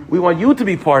want you to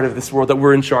be part of this world that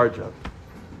we're in charge of.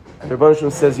 And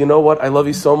Rebbeinu says, you know what? I love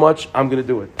you so much. I'm going to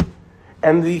do it.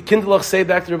 And the kindlach say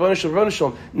back to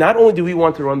Rebbeinu, not only do we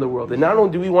want to run the world, and not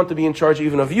only do we want to be in charge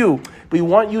even of you, but we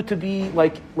want you to be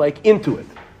like into it.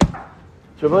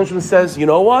 So Rebbeinu says, you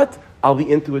know what? I'll be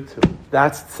into it too.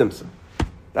 That's tzimtzum.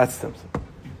 That's tzimtzum.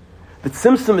 But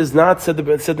tzimtzum is not, said the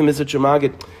Mizrach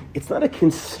Magid, it's not a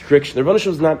constriction. The Rebbeinu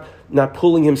is not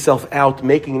pulling himself out,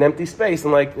 making an empty space,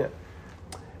 and the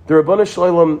Rebbeinu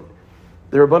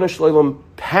Shalom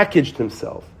packaged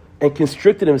himself and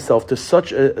constricted himself to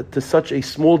such a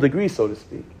small degree, so to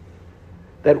speak,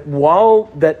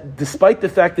 that despite the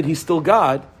fact that he's still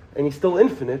God and he's still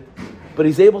infinite, but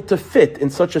he's able to fit in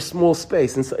such a small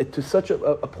space, to such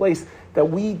a place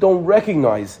that we don't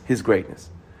recognize his greatness.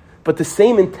 But the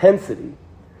same intensity.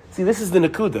 See, this is the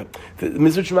Nakuda. The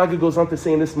Mizrach Magid goes on to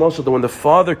say in this mashal that when the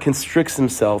father constricts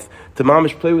himself to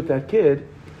mamish play with that kid,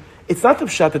 it's not the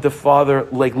pshat that the father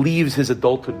leaves his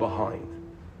adulthood behind.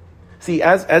 See,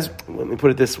 as let me put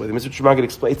it this way, the Mizrach Magid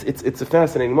explains, it's a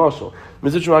fascinating mashal.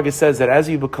 Mizrach Magid says that as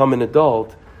you become an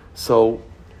adult, so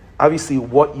obviously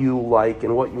what you like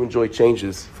and what you enjoy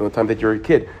changes from the time that you're a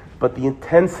kid, but the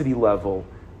intensity level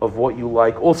of what you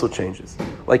like also changes.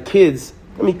 Like kids,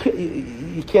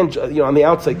 you can't, on the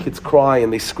outside kids cry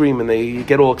and they scream and they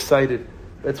get all excited.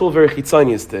 That's all very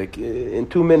chitzaniistic. In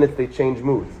 2 minutes they change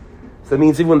moods. So that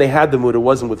means even when they had the mood, it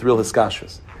wasn't with real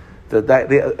hiskashus.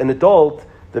 An adult,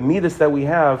 the midas that we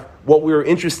have, what we're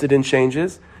interested in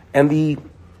changes, and the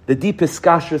deep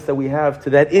hiskashus that we have to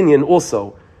that inyan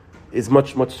also is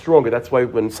much, much stronger. That's why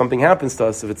when something happens to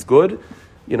us, if it's good,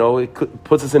 it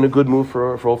puts us in a good mood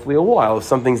for hopefully a while. If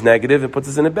something's negative, it puts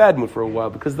us in a bad mood for a while,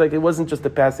 because it wasn't just a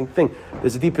passing thing.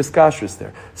 There's a deep hiskashus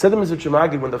there. Said the Mizrach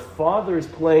Magid, when the father is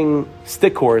playing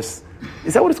stick horse,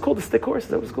 is that what it's called, the stick horse? Is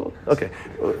that what it's called? Okay,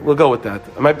 we'll go with that.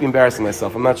 I might be embarrassing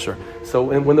myself, I'm not sure. So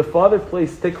when the father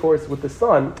plays stick horse with the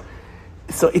son,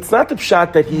 so it's not the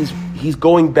pshat that he's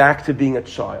going back to being a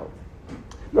child.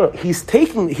 No, he's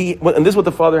taking, and this is what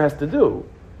the father has to do.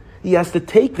 He has to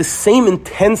take the same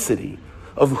intensity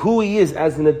of who he is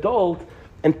as an adult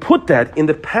and put that in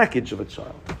the package of a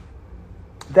child.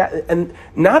 And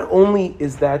not only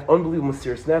is that unbelievable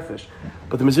Mesiras Nefesh,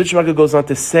 but the Mizrach Magid goes on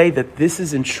to say that this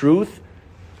is in truth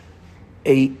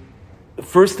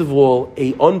first of all,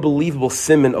 a unbelievable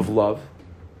siman of love.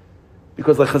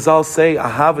 Because like Chazal say,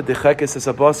 Ahava dechekes es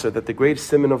habasar, that the great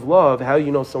siman of love, how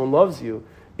you know someone loves you,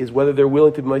 is whether they're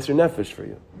willing to be Mesiras Nefesh for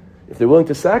you. If they're willing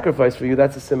to sacrifice for you,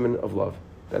 that's a siman of love.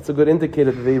 That's a good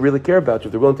indicator that they really care about you,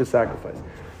 if they're willing to sacrifice.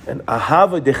 And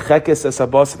ahava dechekes es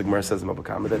habasar, the Gemara says in Baba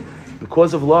Kama, that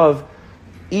because of love,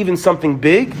 even something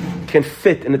big can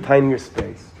fit in a tinier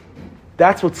space.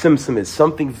 That's what tzimtzum is.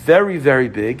 Something very, very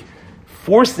big,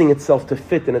 forcing itself to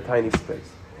fit in a tiny space.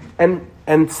 And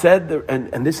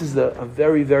this is a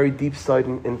very, very deep side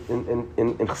in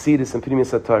Chassidus and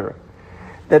Pnimius HaTorah,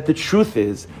 that the truth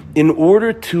is, in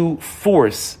order to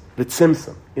force the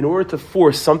tzimtzum, in order to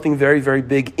force something very, very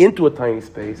big into a tiny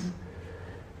space,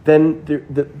 then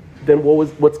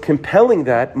what's compelling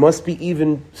that must be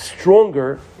even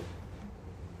stronger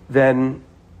than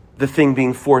the thing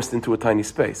being forced into a tiny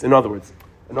space. In other words,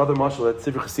 another mashal that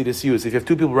Sifrei Chassidus use, if you have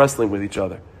two people wrestling with each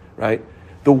other, right?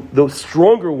 The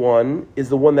stronger one is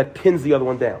the one that pins the other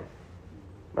one down,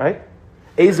 right?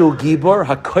 Ezu gibor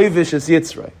hakovish is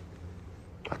yitzray.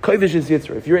 Hakovish is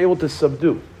yitzray. If you're able to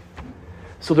subdue.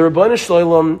 So the Rebbeinu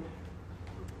Shalom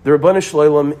The Rabbanu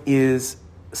Shloim is,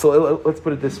 so let's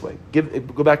put it this way.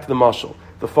 Go back to the mashal.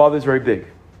 The father is very big,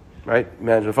 right?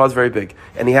 Imagine, the father's very big.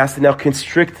 And he has to now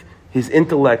constrict his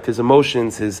intellect, his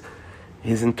emotions, his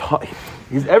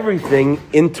everything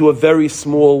into a very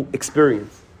small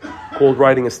experience called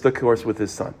riding a stick horse with his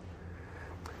son.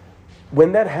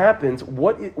 When that happens,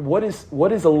 what is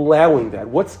allowing that?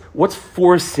 What's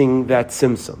forcing that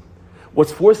tzimtzum?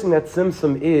 What's forcing that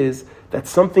tzimtzum is that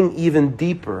something even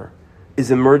deeper is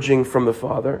emerging from the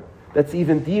father, that's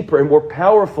even deeper and more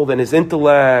powerful than his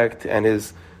intellect and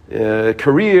his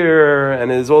career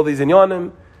and his all these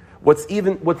inyanim. What's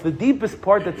the deepest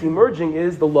part that's emerging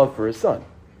is the love for his son.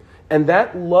 And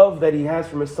that love that he has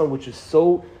from his son, which is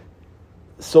so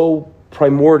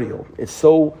primordial, is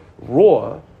so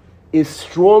raw, is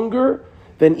stronger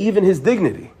than even his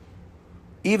dignity,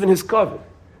 even his kavod.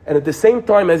 And at the same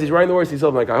time, as he's riding the horse, he's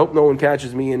like, I hope no one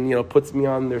catches me and puts me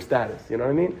on their status. You know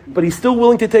what I mean? But he's still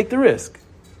willing to take the risk.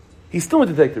 He's still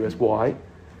willing to take the risk. Why?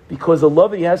 Because the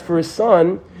love that he has for his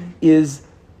son is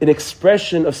an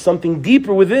expression of something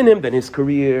deeper within him than his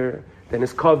career, than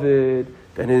his kavod,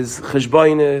 than his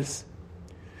cheshbainis.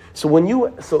 So when you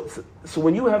have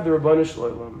the Rabbanu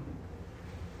Shloim,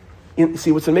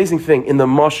 see what's an amazing thing in the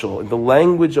mashal, in the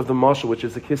language of the mashal, which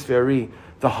is the Kisvei Ari,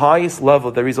 the highest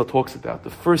level that Rizal talks about, the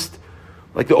first,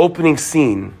 like the opening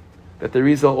scene that the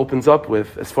Rizal opens up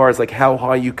with, as far as like how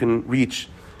high you can reach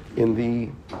in the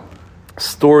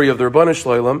story of the Rabbanu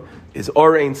Shloim, is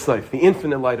Or Ein Sof, the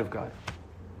infinite light of God.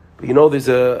 But there's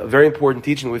a very important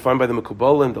teaching we find by the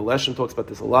Mekubalim, and the Leshem talks about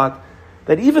this a lot,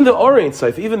 that even the Or Ein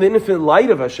Sof, even the infinite light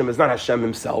of Hashem, is not Hashem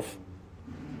himself.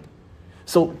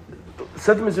 So,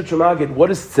 said the Mizrach Magid,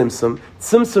 what is tzimtzum?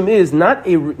 Tzimtzum is not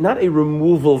a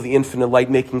removal of the infinite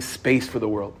light making space for the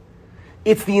world.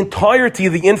 It's the entirety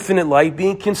of the infinite light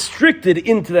being constricted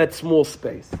into that small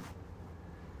space.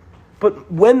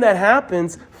 But when that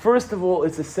happens, first of all,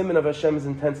 it's a siman of Hashem's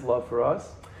intense love for us.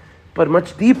 But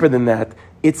much deeper than that,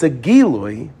 it's a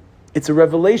gilui, it's a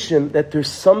revelation that there's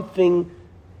something,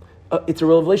 it's a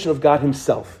revelation of God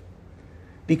himself.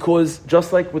 Because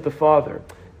just like with the father,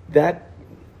 that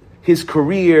his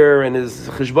career and his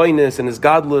cheshbainis and his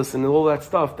godless and all that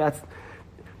stuff,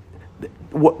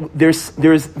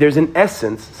 there's an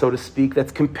essence, so to speak,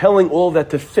 that's compelling all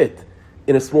that to fit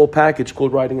in a small package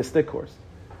called riding a stick horse.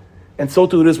 And so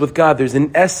too it is with God. There's an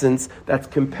essence that's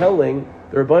compelling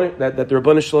that the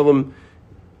Rabbanu Shloim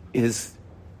is,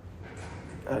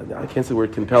 I can't say the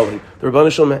word compelling, the Rabbanu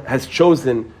Shloim has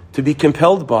chosen to be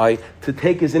compelled by, to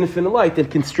take his infinite light and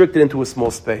constrict it into a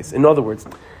small space. In other words,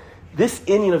 this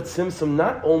inyan of tzimtzum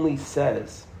not only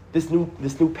says, this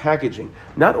new packaging,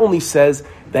 not only says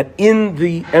that in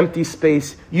the empty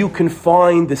space you can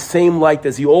find the same light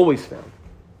as you always found.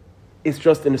 It's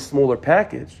just in a smaller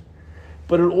package.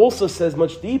 But it also says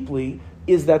much deeply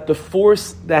is that the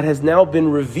force that has now been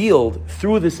revealed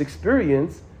through this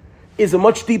experience is a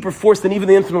much deeper force than even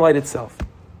the infinite light itself.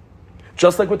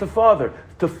 Just like with the father.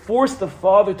 To force the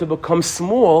father to become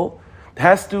small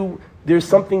there's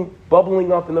something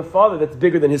bubbling up in the father that's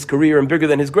bigger than his career and bigger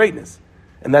than his greatness.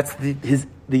 And that's the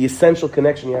essential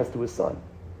connection he has to his son.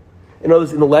 In other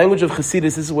words, in the language of Chassidus,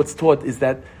 this is what's taught, is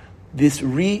that the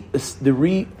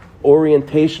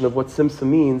reorientation of what tzimtzum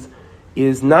means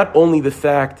is not only the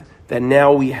fact that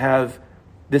now we have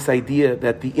this idea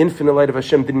that the infinite light of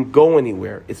Hashem didn't go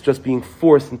anywhere, it's just being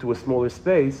forced into a smaller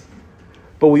space,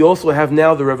 but we also have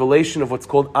now the revelation of what's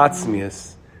called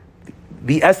atzmius,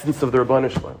 the essence of the Rabbanu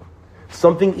Shloim.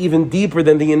 Something even deeper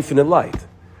than the infinite light.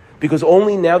 Because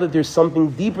only now that there's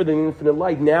something deeper than the infinite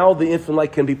light, now the infinite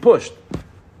light can be pushed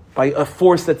by a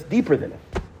force that's deeper than it.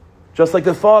 Just like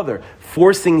the father,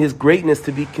 forcing his greatness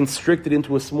to be constricted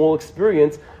into a small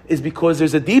experience is because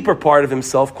there's a deeper part of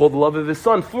himself called the love of his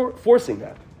son, forcing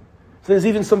that. So there's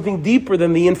even something deeper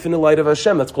than the infinite light of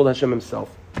Hashem that's called Hashem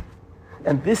himself.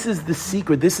 And this is the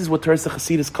secret. This is what Teres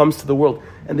Chassidus comes to the world.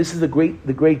 And this is the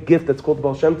great gift that's called the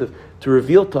Baal Shem Tov, to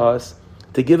reveal to us,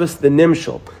 to give us the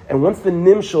nimshal. And once the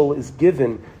nimshal is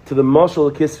given to the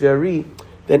mashal Kisvei Ari,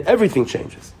 then everything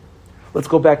changes. Let's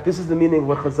go back. This is the meaning of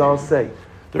what Chazal say.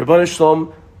 The Rabbanu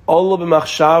Shloim, Allah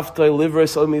b'machshavtay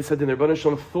livres al midas hadin. The Rabbanu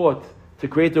Shloim thought to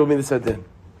create the midas hadin.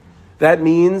 That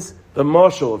means the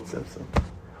mashal of tzimtzum.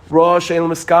 Rosh el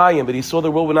miskayim, but he saw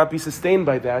the world would not be sustained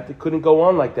by that. It couldn't go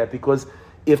on like that, because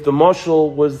if the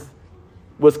mashal was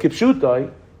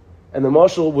kipshutai, and the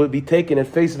mashal would be taken at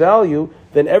face value,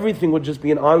 then everything would just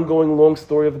be an ongoing long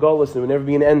story of galus, and there would never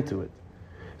be an end to it.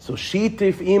 So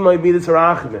shitif imay midas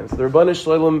harachamim. So the Rabbanu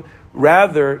Shloim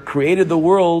rather created the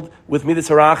world with midas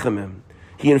harachamim.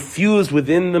 He infused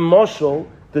within the mashal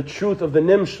the truth of the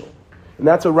nimshal, and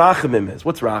that's what rachamim is.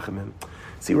 What's rachamim?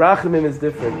 See, rachamim is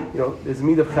different. There's a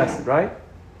meat of chesed, right?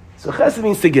 So chesed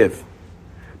means to give.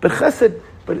 But chesed,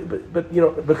 but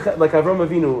like Avram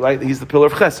Avinu, right? He's the pillar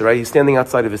of chesed, right? He's standing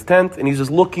outside of his tent and he's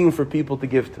just looking for people to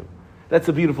give to. That's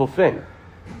a beautiful thing.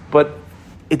 But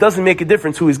it doesn't make a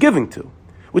difference who he's giving to.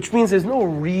 Which means there's no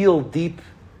real deep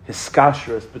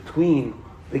hiskashrus between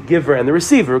the giver and the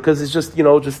receiver, because it's just,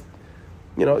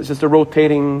 it's just a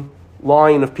rotating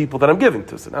line of people that I'm giving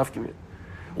to. So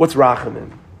what's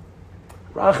rachamim?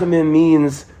 Rachamim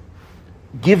means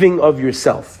giving of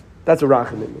yourself. That's what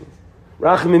rachamim means.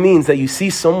 Rachamim means that you see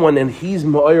someone and he's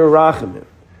ma'ir rachamim.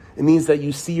 It means that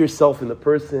you see yourself in the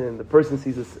person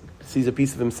sees a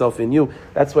piece of himself in you.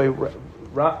 That's why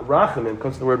rachamim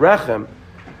comes from the word rachem.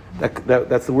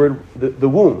 That's the word, the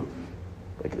womb.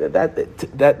 Like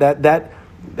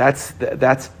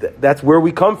that's where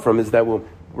we come from, is that womb.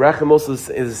 Rachem also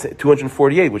is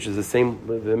 248, which is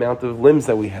the amount of limbs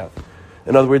that we have.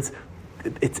 In other words,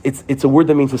 it's a word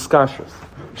that means hiskashrus.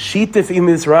 Shitif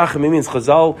imis rachem means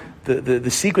Chazal.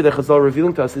 The secret that Chazal are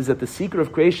revealing to us is that the secret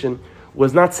of creation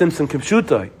was not simsim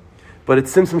kipshutai, but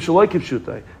it's simsim shaloi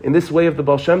kipshutai. In this way of the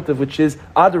Baal Shem Tov, which is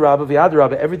adarabah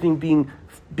v'adarabah, everything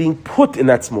being put in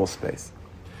that small space.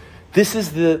 This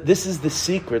is the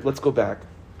secret. Let's go back.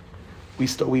 We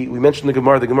mentioned the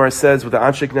Gemara. The Gemara says with the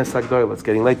Anshe Knes Hagdolah. It's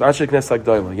getting late. Anshe Knes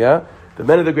Hagdolah. Yeah, the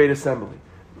men of the Great Assembly.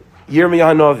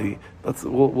 Yirmiyah Hanavi.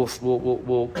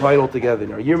 We'll tie it all together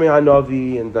now. Yirmiyah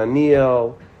Hanavi and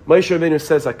Daniel. Moshe Rabbeinu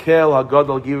says Hakel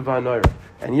Hagadol Giv Hanoira.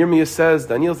 And Yirmiyah says,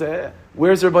 Daniel says,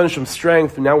 where's their bunch of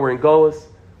strength? Now we're in Golus.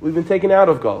 We've been taken out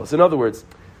of Golus. In other words,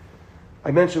 I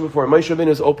mentioned before, Moshe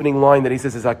Rabbeinu's opening line that he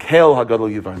says is Hakel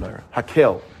Hagadol Giv Hanoira.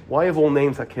 Hakel. Why of all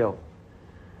names Hakel?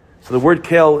 So the word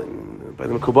Kel, by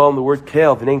the Mekubalim, the word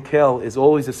Kel, the name Kel, is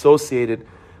always associated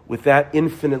with that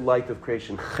infinite light of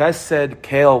creation. Chesed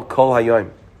Kel Kol Hayom.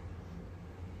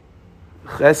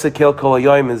 Chesed Kel Kol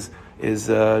Hayom is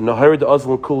Nahar de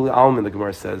Azl Kul Almin, the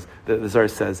Gemara says, the Zohar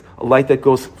says, a light that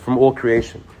goes from all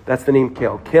creation. That's the name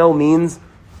Kel. Kel means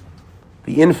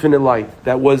the infinite light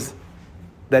that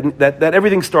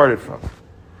everything started from.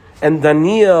 And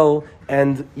Daniel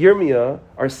and Yirmiyah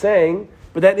are saying,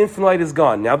 but that infinite light is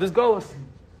gone. Now there's Golus.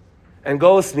 And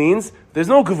Golus means there's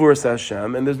no Gevurus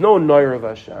Hashem and there's no Noyer of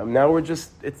Hashem. Now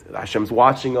Hashem's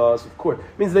watching us, of course.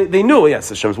 It means they knew, yes,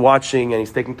 Hashem's watching and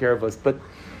He's taking care of us. But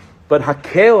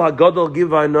Hakel HaGadol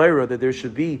Giva Noira, that there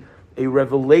should be a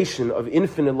revelation of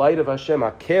infinite light of Hashem.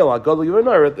 Hakel HaGadol Giva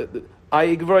Noira, I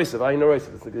Gevurosiv, I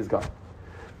Noroisiv, is God.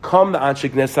 Come the Anshe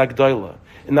Knes Hagdolah.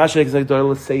 And the Anshe Knes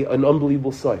Hagdolah say an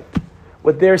unbelievable sight.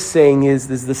 What they're saying is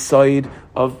this is the side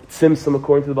of Tzimtzum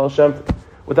according to the Baal Shem Tov.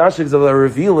 What the Anshe Knes are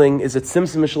revealing is that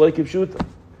Tzimtzum is Shaloi Kipshuta.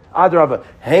 Adrabah,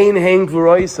 Hein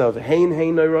Gvuroisav, Hein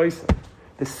Noroisav.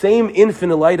 The same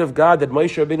infinite light of God that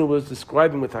Moshe Rabbeinu was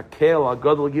describing with Hakel,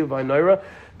 HaGadol Giv Hanoira,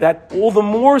 that all the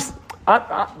more,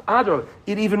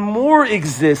 it even more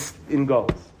exists in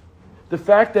Golus. The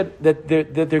fact that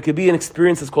there could be an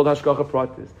experience that's called Hashgacha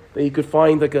Pratis, that you could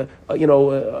find like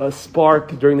a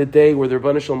spark during the day where the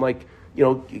Rebbeinu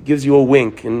Shalom gives you a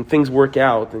wink and things work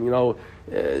out, and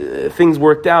things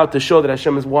worked out to show that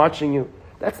Hashem is watching you.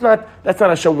 That's not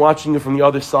Hashem watching you from the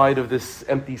other side of this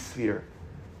empty sphere.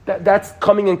 That's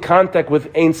coming in contact with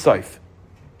Ein Sof.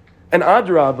 And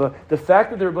Adrabah, the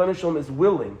fact that the Rebbeinu Shalom is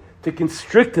willing to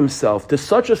constrict himself to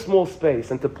such a small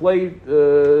space and to play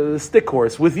stick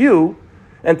horse with you,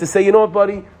 and to say, you know what,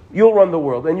 buddy, you'll run the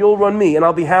world and you'll run me, and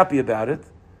I'll be happy about it.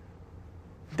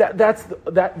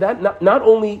 Not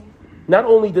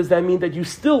only does that mean that you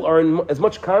still are in as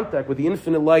much contact with the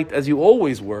infinite light as you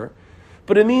always were,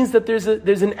 but it means that there's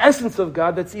an essence of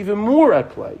God that's even more at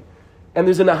play. And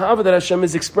there's an ahava that Hashem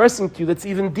is expressing to you that's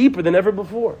even deeper than ever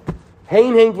before.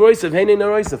 Hein Gvoisav, Hein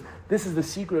Noroisav. This is the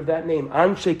secret of that name,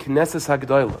 Anshe Knesses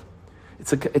Hagdolah.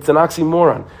 It's an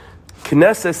oxymoron.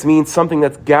 Knesses means something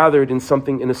that's gathered in a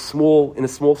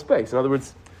small space. In other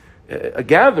words, a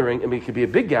gathering, it could be a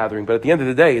big gathering, but at the end of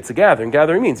the day, it's a gathering.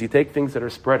 Gathering means you take things that are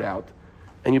spread out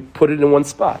and you put it in one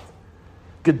spot.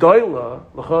 Gedolah,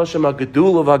 L'chol Hashem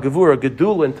HaGedula v'HaGevura,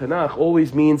 Gedula in Tanakh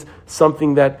always means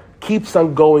something that keeps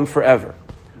on going forever.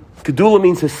 Gedula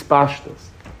means hispashtus.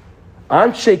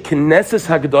 Anshe Knesses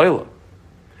Hagdolah,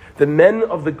 the men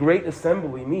of the great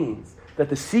assembly, means that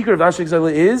the secret of Anshe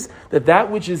Knesses is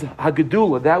that which is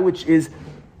Hagedula, that which is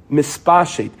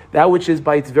mispashet, that which is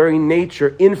by its very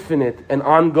nature infinite and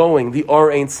ongoing, the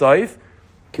Or Ein Sof,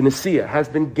 Knessia, has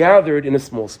been gathered in a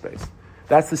small space.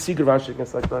 That's the secret of Anshe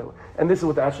Knesses. And this is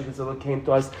what the Anshe Knesses came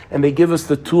to us, and they give us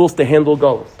the tools to handle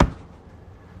Golus.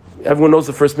 Everyone knows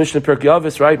the first mission of Perkei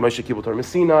Avos, right? Moshe Kibbutz Torah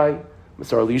Sinai,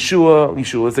 Masar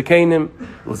Yeshua is the Canaan.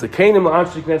 It was the Canaan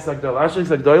Anshe Knesses Hagdolah. Anshe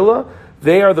Knesses Hagdolah,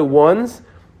 They are the ones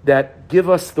that give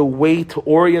us the way to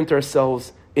orient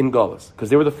ourselves in Galus, because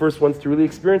they were the first ones to really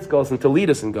experience Galus and to lead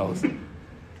us in Galus.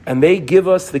 And they give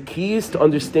us the keys to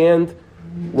understand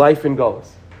life in Galus.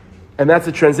 And that's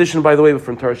a transition, by the way,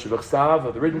 from Torah Shebachsav,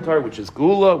 of the written Torah, which is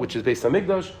Gula, which is based on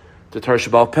Mikdash, to Torah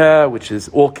Sheba'al Peh, which is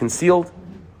all concealed.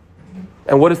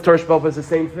 And what is Torah Sheba'al Peh? It's the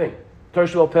same thing. Torah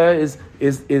Sheba'al Peh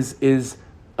is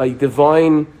a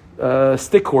divine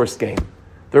stick horse game.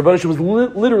 The Rebbeinu Shem was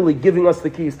literally giving us the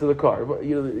keys to the car.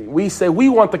 We say we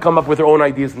want to come up with our own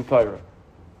ideas in Torah,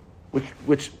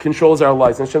 which controls our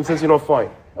lives. And Hashem says, fine.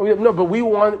 No, but we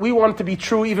want it to be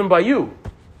true even by you,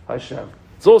 Hashem.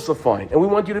 It's also fine. And we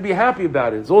want you to be happy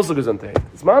about it. It's also gesundheit.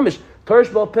 It's mamish. Torah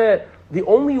Sheba'al Peh, the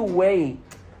only way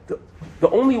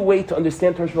to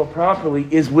understand Torah Sheba'al properly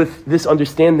is with this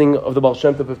understanding of the Baal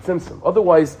Shem Tov of Tzimtzum.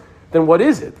 Otherwise, then what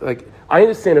is it? Like, I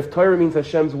understand if Torah means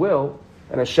Hashem's will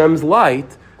and Hashem's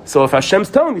light, so if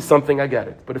Hashem's telling me something, I get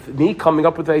it. But if me coming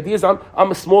up with ideas, I'm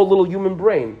a small little human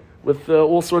brain with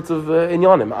all sorts of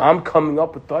inyanim. I'm coming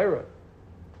up with Torah.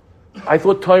 I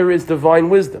thought Torah is divine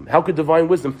wisdom. How could divine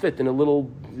wisdom fit in a little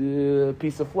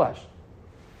piece of flesh?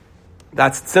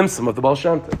 That's Tzimtzum of the Baal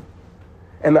Shem Tov.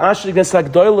 And the Ashrik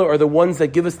and Sagdoila are the ones that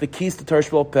give us the keys to Torah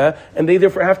Sheba'al Peh, and they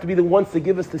therefore have to be the ones that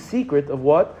give us the secret of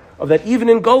what? Of that even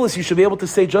in Golus you should be able to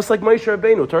say, just like Moshe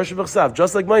Rabbeinu, Torah Shebachsav,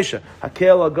 just like Moshe,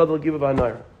 Hakel HaGadol Giva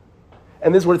B'Hanayra.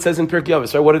 And this is what it says in Pirkei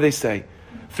Avos, right? What do they say?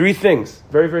 3 things,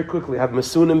 very, very quickly. Have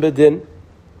Masunim Bedin,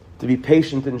 to be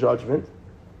patient in judgment,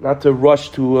 not to rush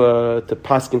to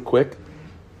paskin quick.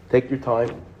 Take your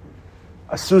time.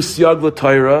 Asus Yag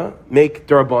L'Torah, make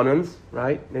Darbanans,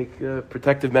 right? Make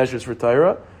protective measures for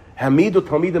Torah. Hamidu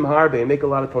Talmidim Harbe, make a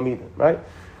lot of Talmidim, right?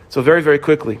 So very, very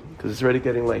quickly, because it's already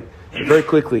getting late. Very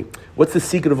quickly, what's the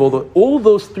secret of all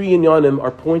those 3 inyanim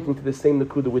are pointing to the same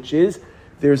nakuda, which is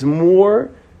there's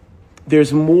more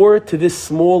to this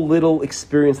small little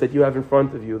experience that you have in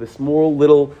front of you, this small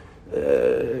little,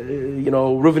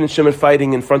 Reuven and Shimon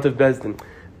fighting in front of Bezdin,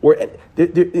 or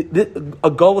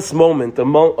a gullus moment, a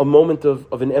moment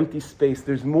of an empty space.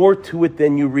 There's more to it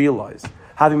than you realize.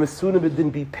 Having Masunim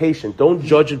B'Din, be patient. Don't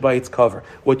judge it by its cover.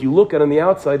 What you look at on the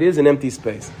outside is an empty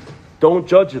space. Don't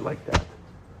judge it like that.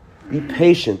 Be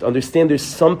patient. Understand there's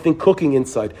something cooking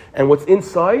inside. And what's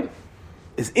inside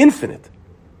is infinite.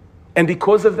 And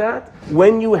because of that,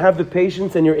 when you have the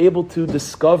patience and you're able to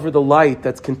discover the light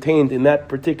that's contained in that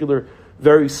particular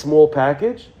very small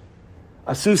package,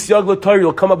 Asus Yag L'Torah,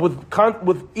 you'll come up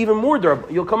with even more durable.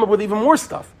 You'll come up with even more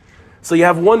stuff. So you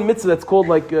have one mitzvah that's called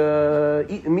like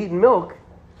meat and milk,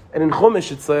 and in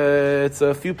Chumash it's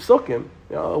a few psukim,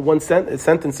 one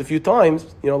sentence a few times,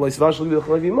 and also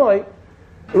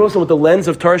with the lens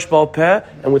of Torah Sheba'al Peh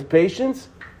and with patience.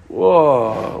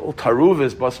 Whoa,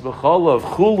 taruvis, bas b'chalav,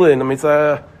 chulin. I mean,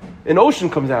 an ocean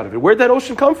comes out of it. Where'd that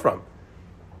ocean come from?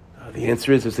 The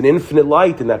answer is there's an infinite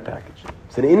light in that package.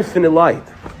 It's an infinite light.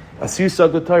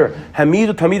 Asiyusag l'Torah.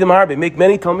 Hamidu Talmidim Harbe. Make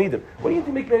many Talmidim. What do you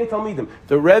think make many Talmidim?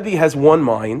 The Rebbe has one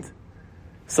mind.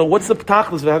 So what's the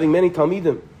p'tachlis of having many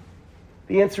Talmidim?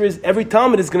 The answer is every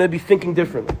Talmud is going to be thinking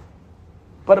differently.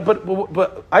 But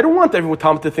I don't want every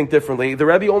Talmud to think differently. The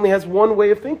Rebbe only has one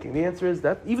way of thinking. The answer is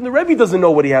that even the Rebbe doesn't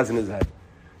know what he has in his head.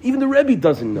 Even the Rebbe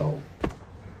doesn't know.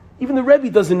 Even the Rebbe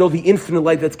doesn't know the infinite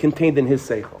light that's contained in his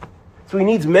seichel. So he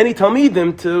needs many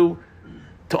Talmidim to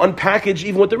unpackage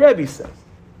even what the Rebbe says.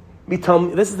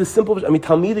 This is the simple.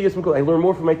 Talmidim, I learn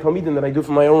more from my Talmidim than I do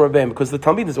from my own Rebbe, because the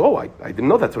Talmidim is, I didn't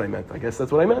know that's what I meant. I guess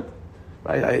that's what I meant.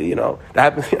 That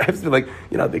happens. I have to be like,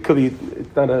 they could be.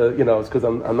 It's not it's because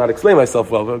I'm not explaining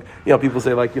myself well. But people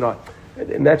say like,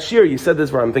 in that shir you said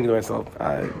this where I'm thinking to myself,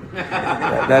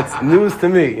 that's news to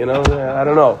me. I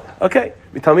don't know. Okay,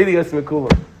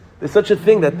 there's such a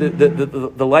thing that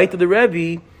the light of the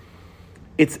Rebbe,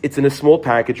 it's in a small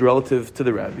package relative to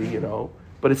the Rebbe,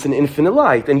 but it's an infinite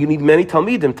light, and you need many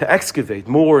Talmidim to excavate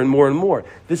more and more and more.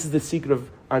 This is the secret of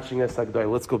Anshin Esagdai.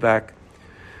 Let's go back.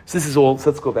 So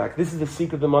let's go back. This is the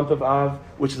secret of the month of Av,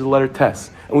 which is the letter Tes.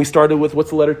 And we started with,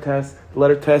 what's the letter Tes? The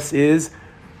letter Tes is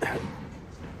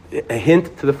a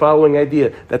hint to the following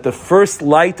idea, that the first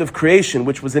light of creation,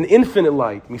 which was an infinite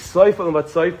light, Misayfa and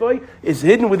Vatsayfa, is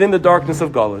hidden within the darkness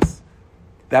of Galus.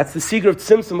 That's the secret of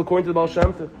Tzimtzum according to the Baal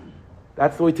Shem Tov.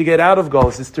 That's the way to get out of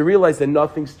Galus, is to realize that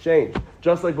nothing's changed.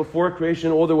 Just like before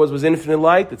creation, all there was infinite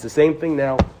light, it's the same thing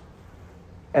now.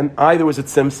 And either was it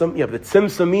Tzimtzum? Yeah, but the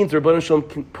Tzimtzum means Rebbeinu Shalom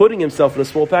putting himself in a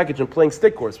small package and playing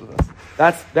stick course with us.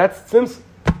 That's Tzimtzum.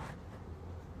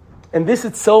 And this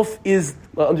itself is,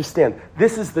 understand,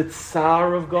 this is the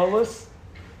Tsar of Galus,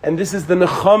 and this is the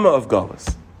Nechama of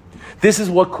Galus. This is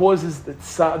what causes the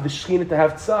Shekhinah to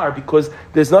have Tsar, because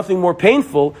there's nothing more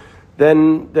painful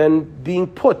than being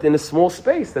put in a small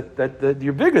space that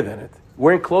you're bigger than it.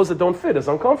 Wearing clothes that don't fit is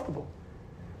uncomfortable.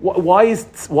 Why is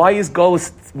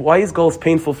Gullus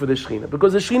painful for the Shekhinah?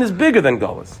 Because the Shekhinah is bigger than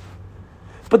Gullus.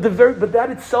 But that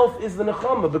itself is the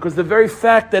nechama, because the very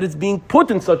fact that it's being put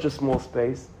in such a small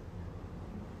space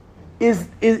is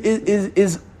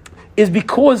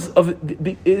because of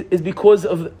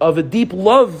a deep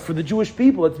love for the Jewish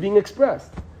people that's being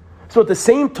expressed. So at the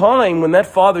same time, when that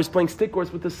father is playing stick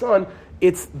horse with the son,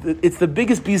 it's the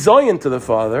biggest bizayon to the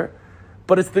father,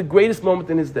 but it's the greatest moment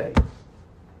in his day.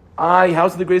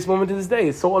 How's it the greatest moment in his day?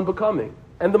 It's so unbecoming.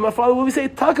 And my father will say,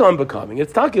 taka unbecoming.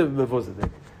 It's taka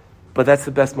mevuzadek. But that's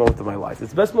the best moment of my life.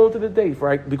 It's the best moment of the day,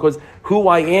 right? Because who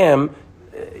I am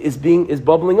is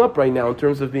bubbling up right now in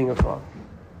terms of being a father.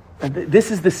 And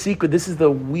this is the secret. This is the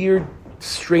weird,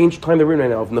 strange time that we're in right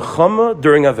now of nechama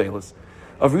during Avelis,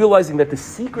 of realizing that the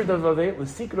secret of Avelis, the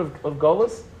secret of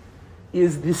Gullus,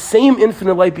 is the same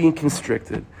infinite light being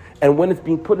constricted. And when it's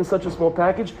being put in such a small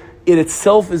package, it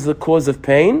itself is the cause of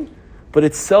pain, but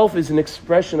itself is an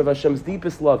expression of Hashem's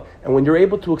deepest love. And when you're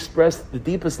able to express the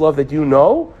deepest love that you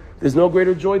know, there's no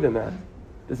greater joy than that.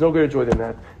 There's no greater joy than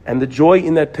that. And the joy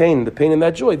in that pain, the pain in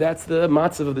that joy, that's the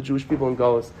matzav of the Jewish people in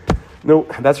Gullus. No,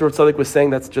 that's what Tzaddik was saying.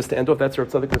 That's just to end off. That's what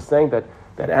Tzaddik was saying, that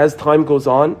as time goes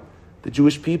on, the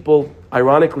Jewish people,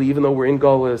 ironically, even though we're in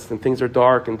Gullus and things are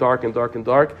dark and dark and dark and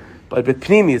dark, but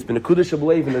Pnimi has been a Kudesh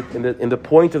B'Av in the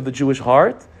point of the Jewish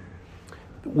heart,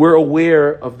 we're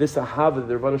aware of this ahava that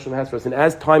the Rebbeinu Shalom has for us. And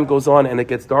as time goes on and it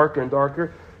gets darker and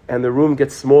darker, and the room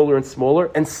gets smaller and smaller,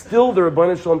 and still the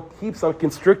Rebbeinu Shalom keeps on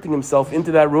constricting himself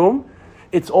into that room,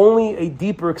 it's only a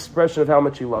deeper expression of how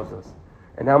much he loves us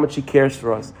and how much he cares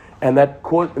for us. And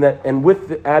with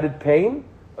the added pain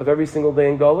of every single day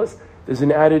in Gullus, there's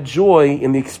an added joy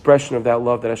in the expression of that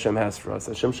love that Hashem has for us.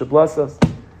 Hashem should bless us,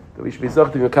 that we should be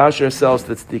zocheh to mekash ourselves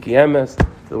to the tzediki emes, to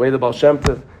the way of the Baal Shem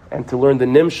Tov, and to learn the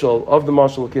nimshal of the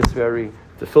Mashal Kisveri,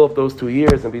 to fill up those 2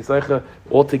 years and be zocheh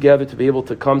all together to be able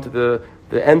to come to the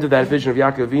end of that vision of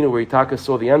Yaakov Avinu, where Yitaka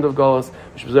saw the end of Gullus.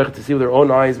 We should be zocheh to see with our own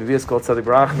eyes. V'vias kol tzaddik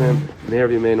b'rachmim, meher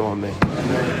v'yimeinu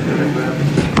amen.